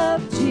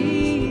of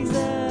Jesus.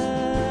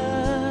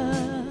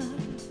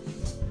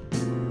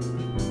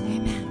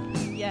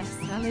 Amen. Yes,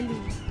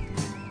 hallelujah.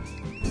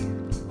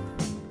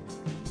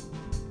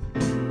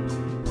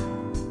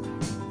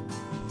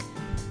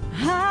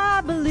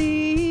 I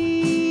believe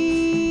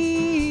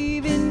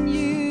in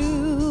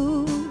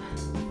you.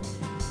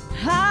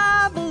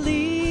 I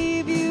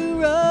believe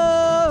you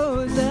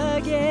rose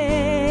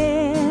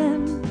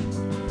again.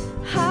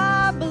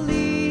 I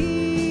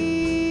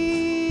believe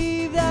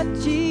that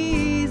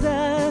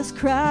Jesus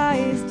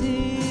Christ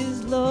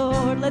is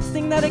Lord. Let's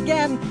sing that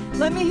again.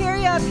 Let me hear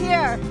you up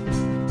here.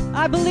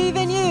 I believe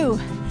in you.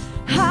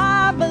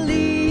 I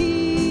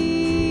believe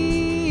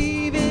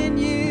in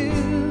you.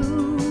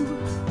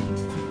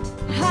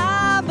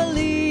 I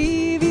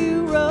believe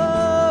you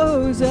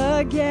rose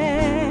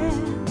again.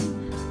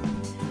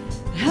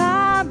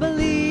 I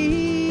believe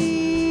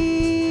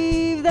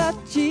that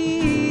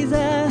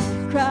Jesus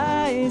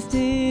Christ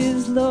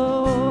is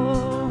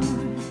Lord.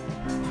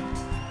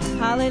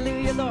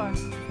 Hallelujah, Lord.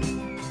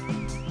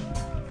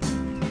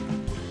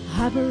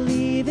 I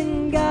believe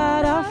in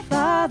God our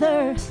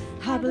Father.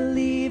 I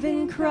believe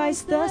in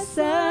Christ the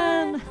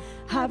Son.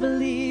 I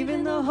believe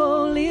in the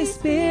Holy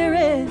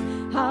Spirit.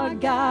 Our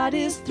God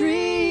is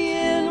 3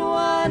 in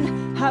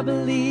 1. I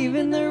believe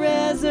in the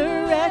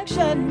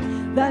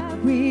resurrection,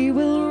 that we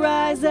will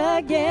rise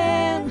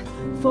again.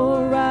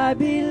 For I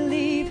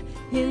believe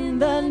in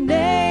the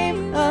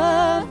name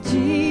of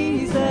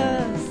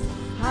Jesus.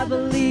 I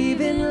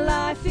believe in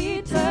life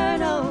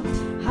eternal.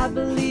 I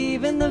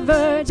believe in the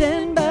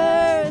virgin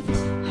birth.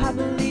 I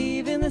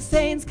believe in the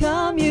saints'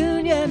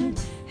 communion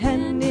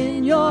and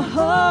in your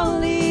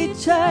holy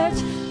church.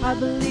 I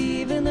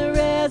believe in the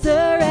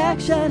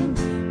resurrection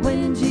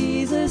when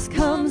Jesus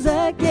comes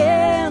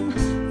again.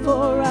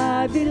 For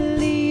I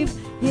believe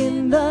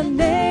in the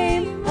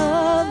name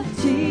of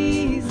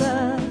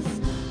Jesus.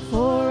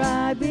 For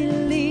I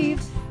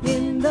believe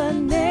in the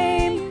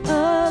name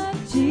of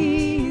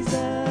Jesus.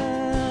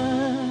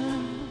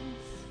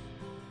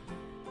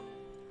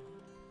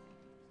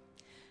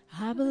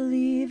 I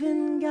believe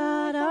in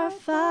God our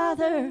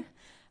Father.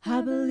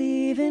 I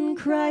believe in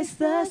Christ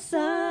the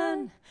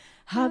Son.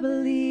 I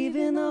believe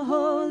in the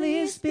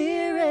Holy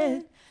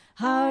Spirit.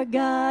 Our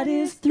God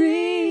is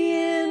 3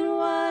 in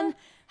 1.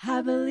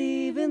 I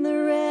believe in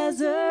the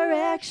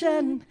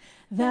resurrection,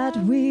 that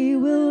we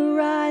will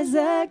rise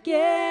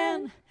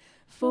again.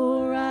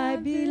 For I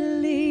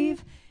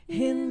believe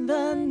in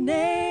the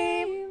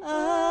name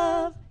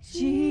of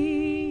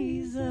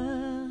Jesus.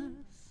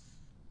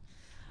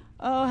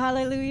 Oh,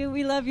 hallelujah.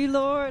 We love you,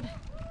 Lord.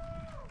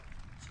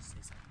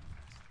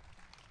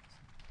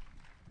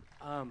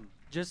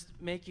 Just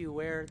make you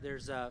aware,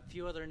 there's a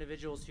few other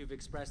individuals who've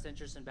expressed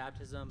interest in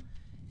baptism.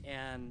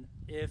 And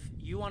if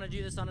you want to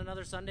do this on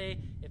another Sunday,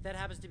 if that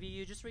happens to be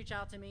you, just reach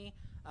out to me.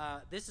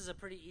 This is a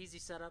pretty easy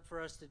setup for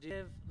us to do.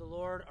 Give the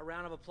Lord a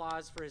round of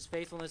applause for his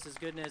faithfulness, his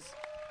goodness,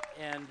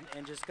 and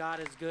just God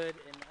is good.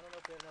 And I don't know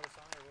if we have another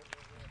song.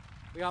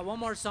 We got one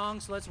more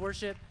song, so let's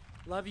worship.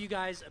 Love you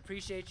guys.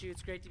 Appreciate you.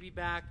 It's great to be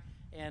back.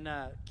 And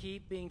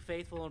keep being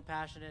faithful and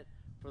passionate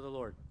for the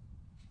Lord.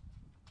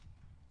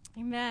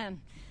 Amen.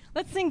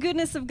 Let's sing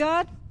Goodness of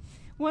God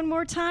one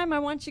more time. I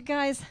want you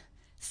guys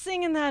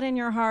singing that in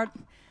your heart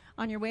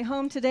on your way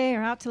home today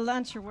or out to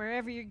lunch or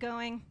wherever you're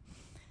going.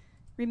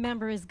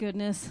 Remember his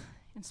goodness.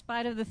 In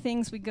spite of the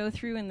things we go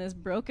through in this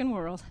broken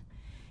world,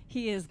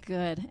 he is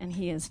good and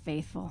he is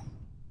faithful.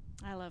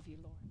 I love you,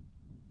 Lord.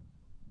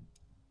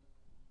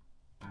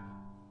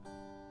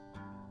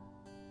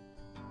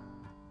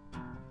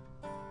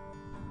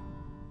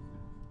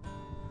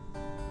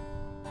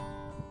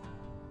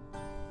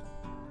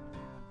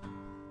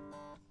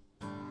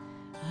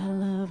 I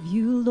love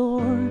you,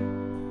 Lord.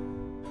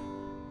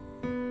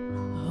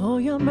 Oh,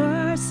 your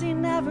mercy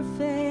never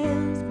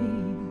fails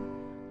me.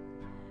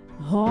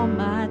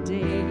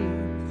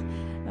 days.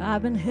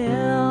 I've been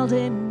held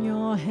in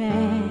your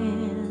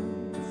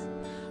hands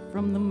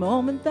from the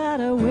moment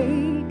that I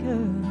wake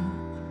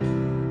up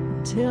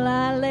until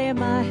I lay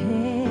my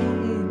head.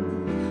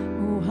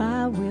 Oh,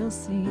 I will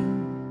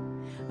sing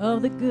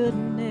of the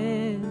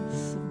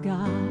goodness of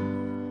God.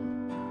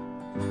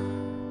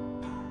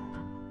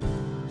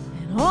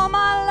 And all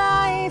my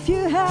life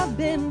you have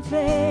been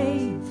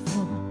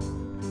faithful.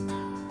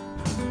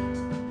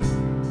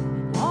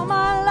 And all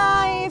my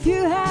life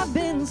you have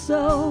been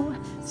so,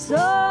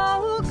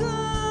 so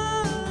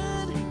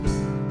good.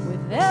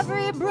 With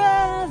every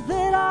breath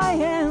that I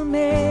am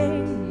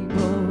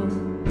able,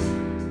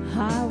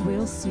 I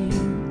will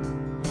sing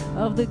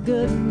of the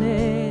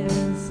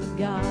goodness of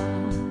God.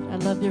 I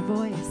love your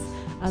voice.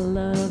 I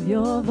love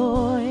your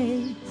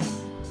voice.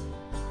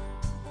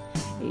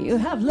 You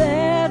have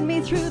led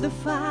me through the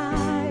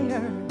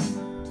fire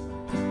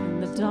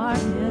in the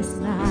darkest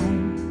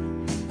night.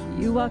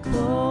 You are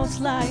close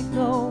like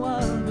no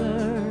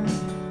other.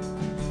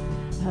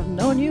 I've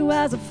known you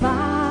as a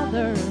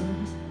father.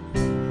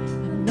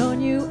 I've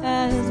known you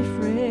as a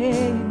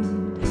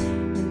friend.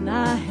 And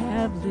I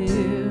have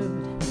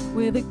lived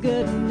with the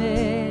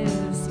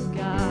goodness of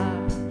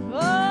God.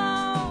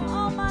 Oh,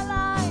 all my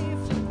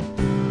life.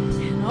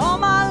 And all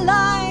my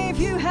life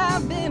you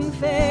have been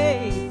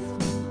faithful.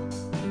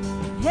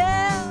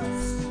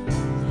 Yes,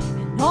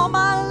 and all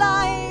my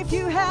life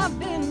you have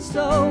been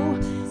so,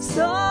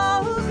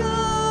 so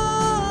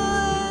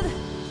good.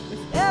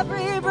 With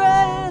every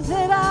breath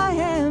that I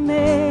am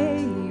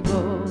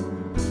able,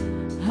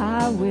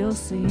 I will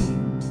sing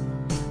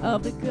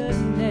of the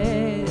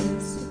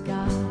goodness of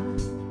God.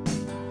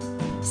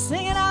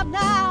 Sing it out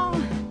now.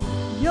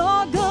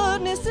 Your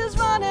goodness is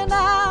running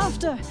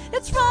after,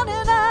 it's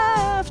running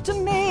after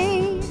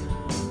me.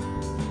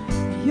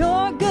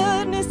 Your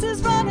goodness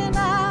is running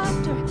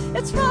after,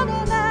 it's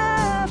running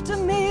after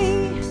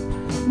me.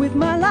 With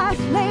my life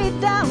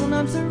laid down,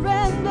 I'm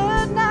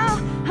surrendered now.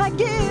 I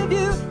give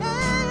you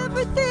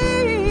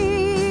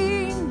everything.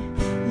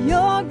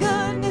 Your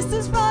goodness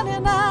is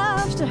running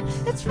after,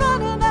 it's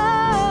running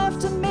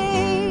after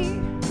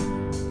me.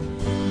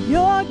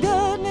 Your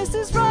goodness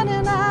is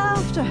running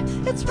after,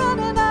 it's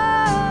running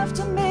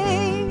after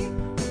me.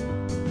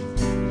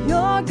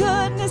 Your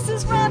goodness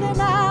is running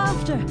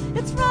after,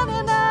 it's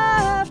running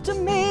after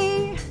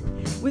me.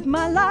 With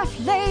my life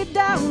laid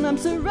down, I'm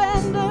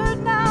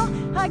surrendered now.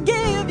 I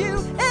give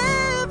you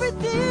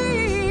everything.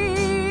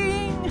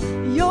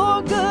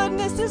 Your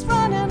goodness is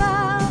running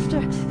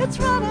after, it's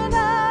running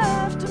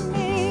after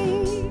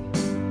me.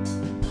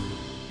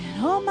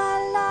 And all my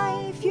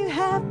life you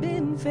have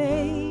been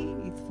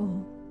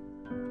faithful.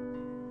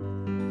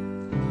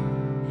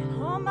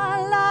 And all my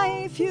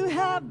life you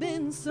have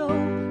been so,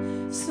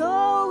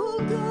 so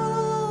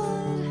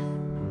good.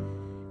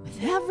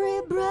 With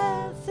every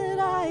breath that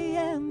I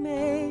am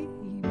able,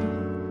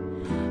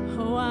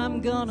 oh,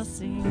 I'm gonna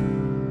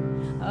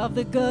sing of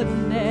the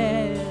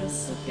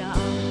goodness of God.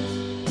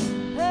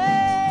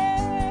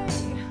 Hey,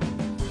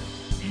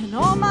 and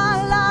all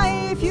my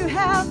life you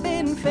have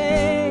been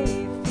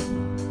faithful.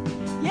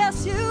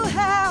 Yes, you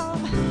have.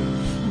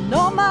 And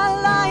all my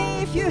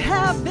life you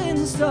have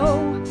been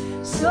so,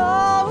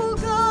 so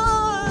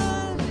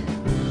good.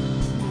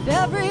 With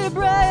every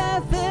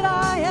breath that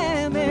I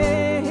am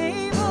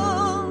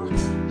able,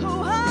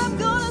 oh, I'm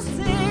gonna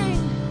sing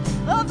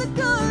of the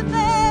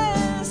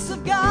goodness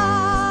of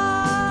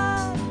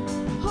God.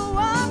 Oh,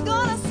 I'm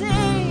gonna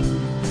sing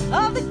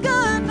of the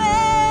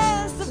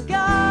goodness of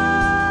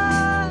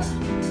God.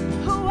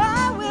 Oh,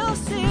 I will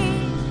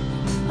sing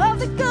of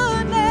the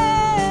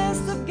goodness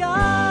of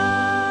God.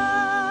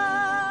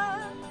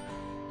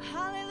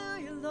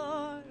 Hallelujah,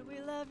 Lord. We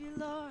love you,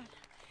 Lord.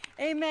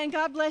 Amen.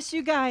 God bless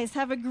you guys.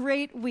 Have a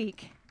great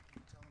week.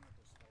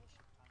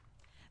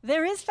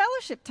 There is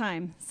fellowship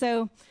time.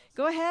 So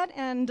go ahead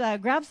and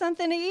grab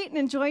something to eat and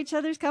enjoy each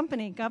other's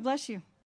company. God bless you.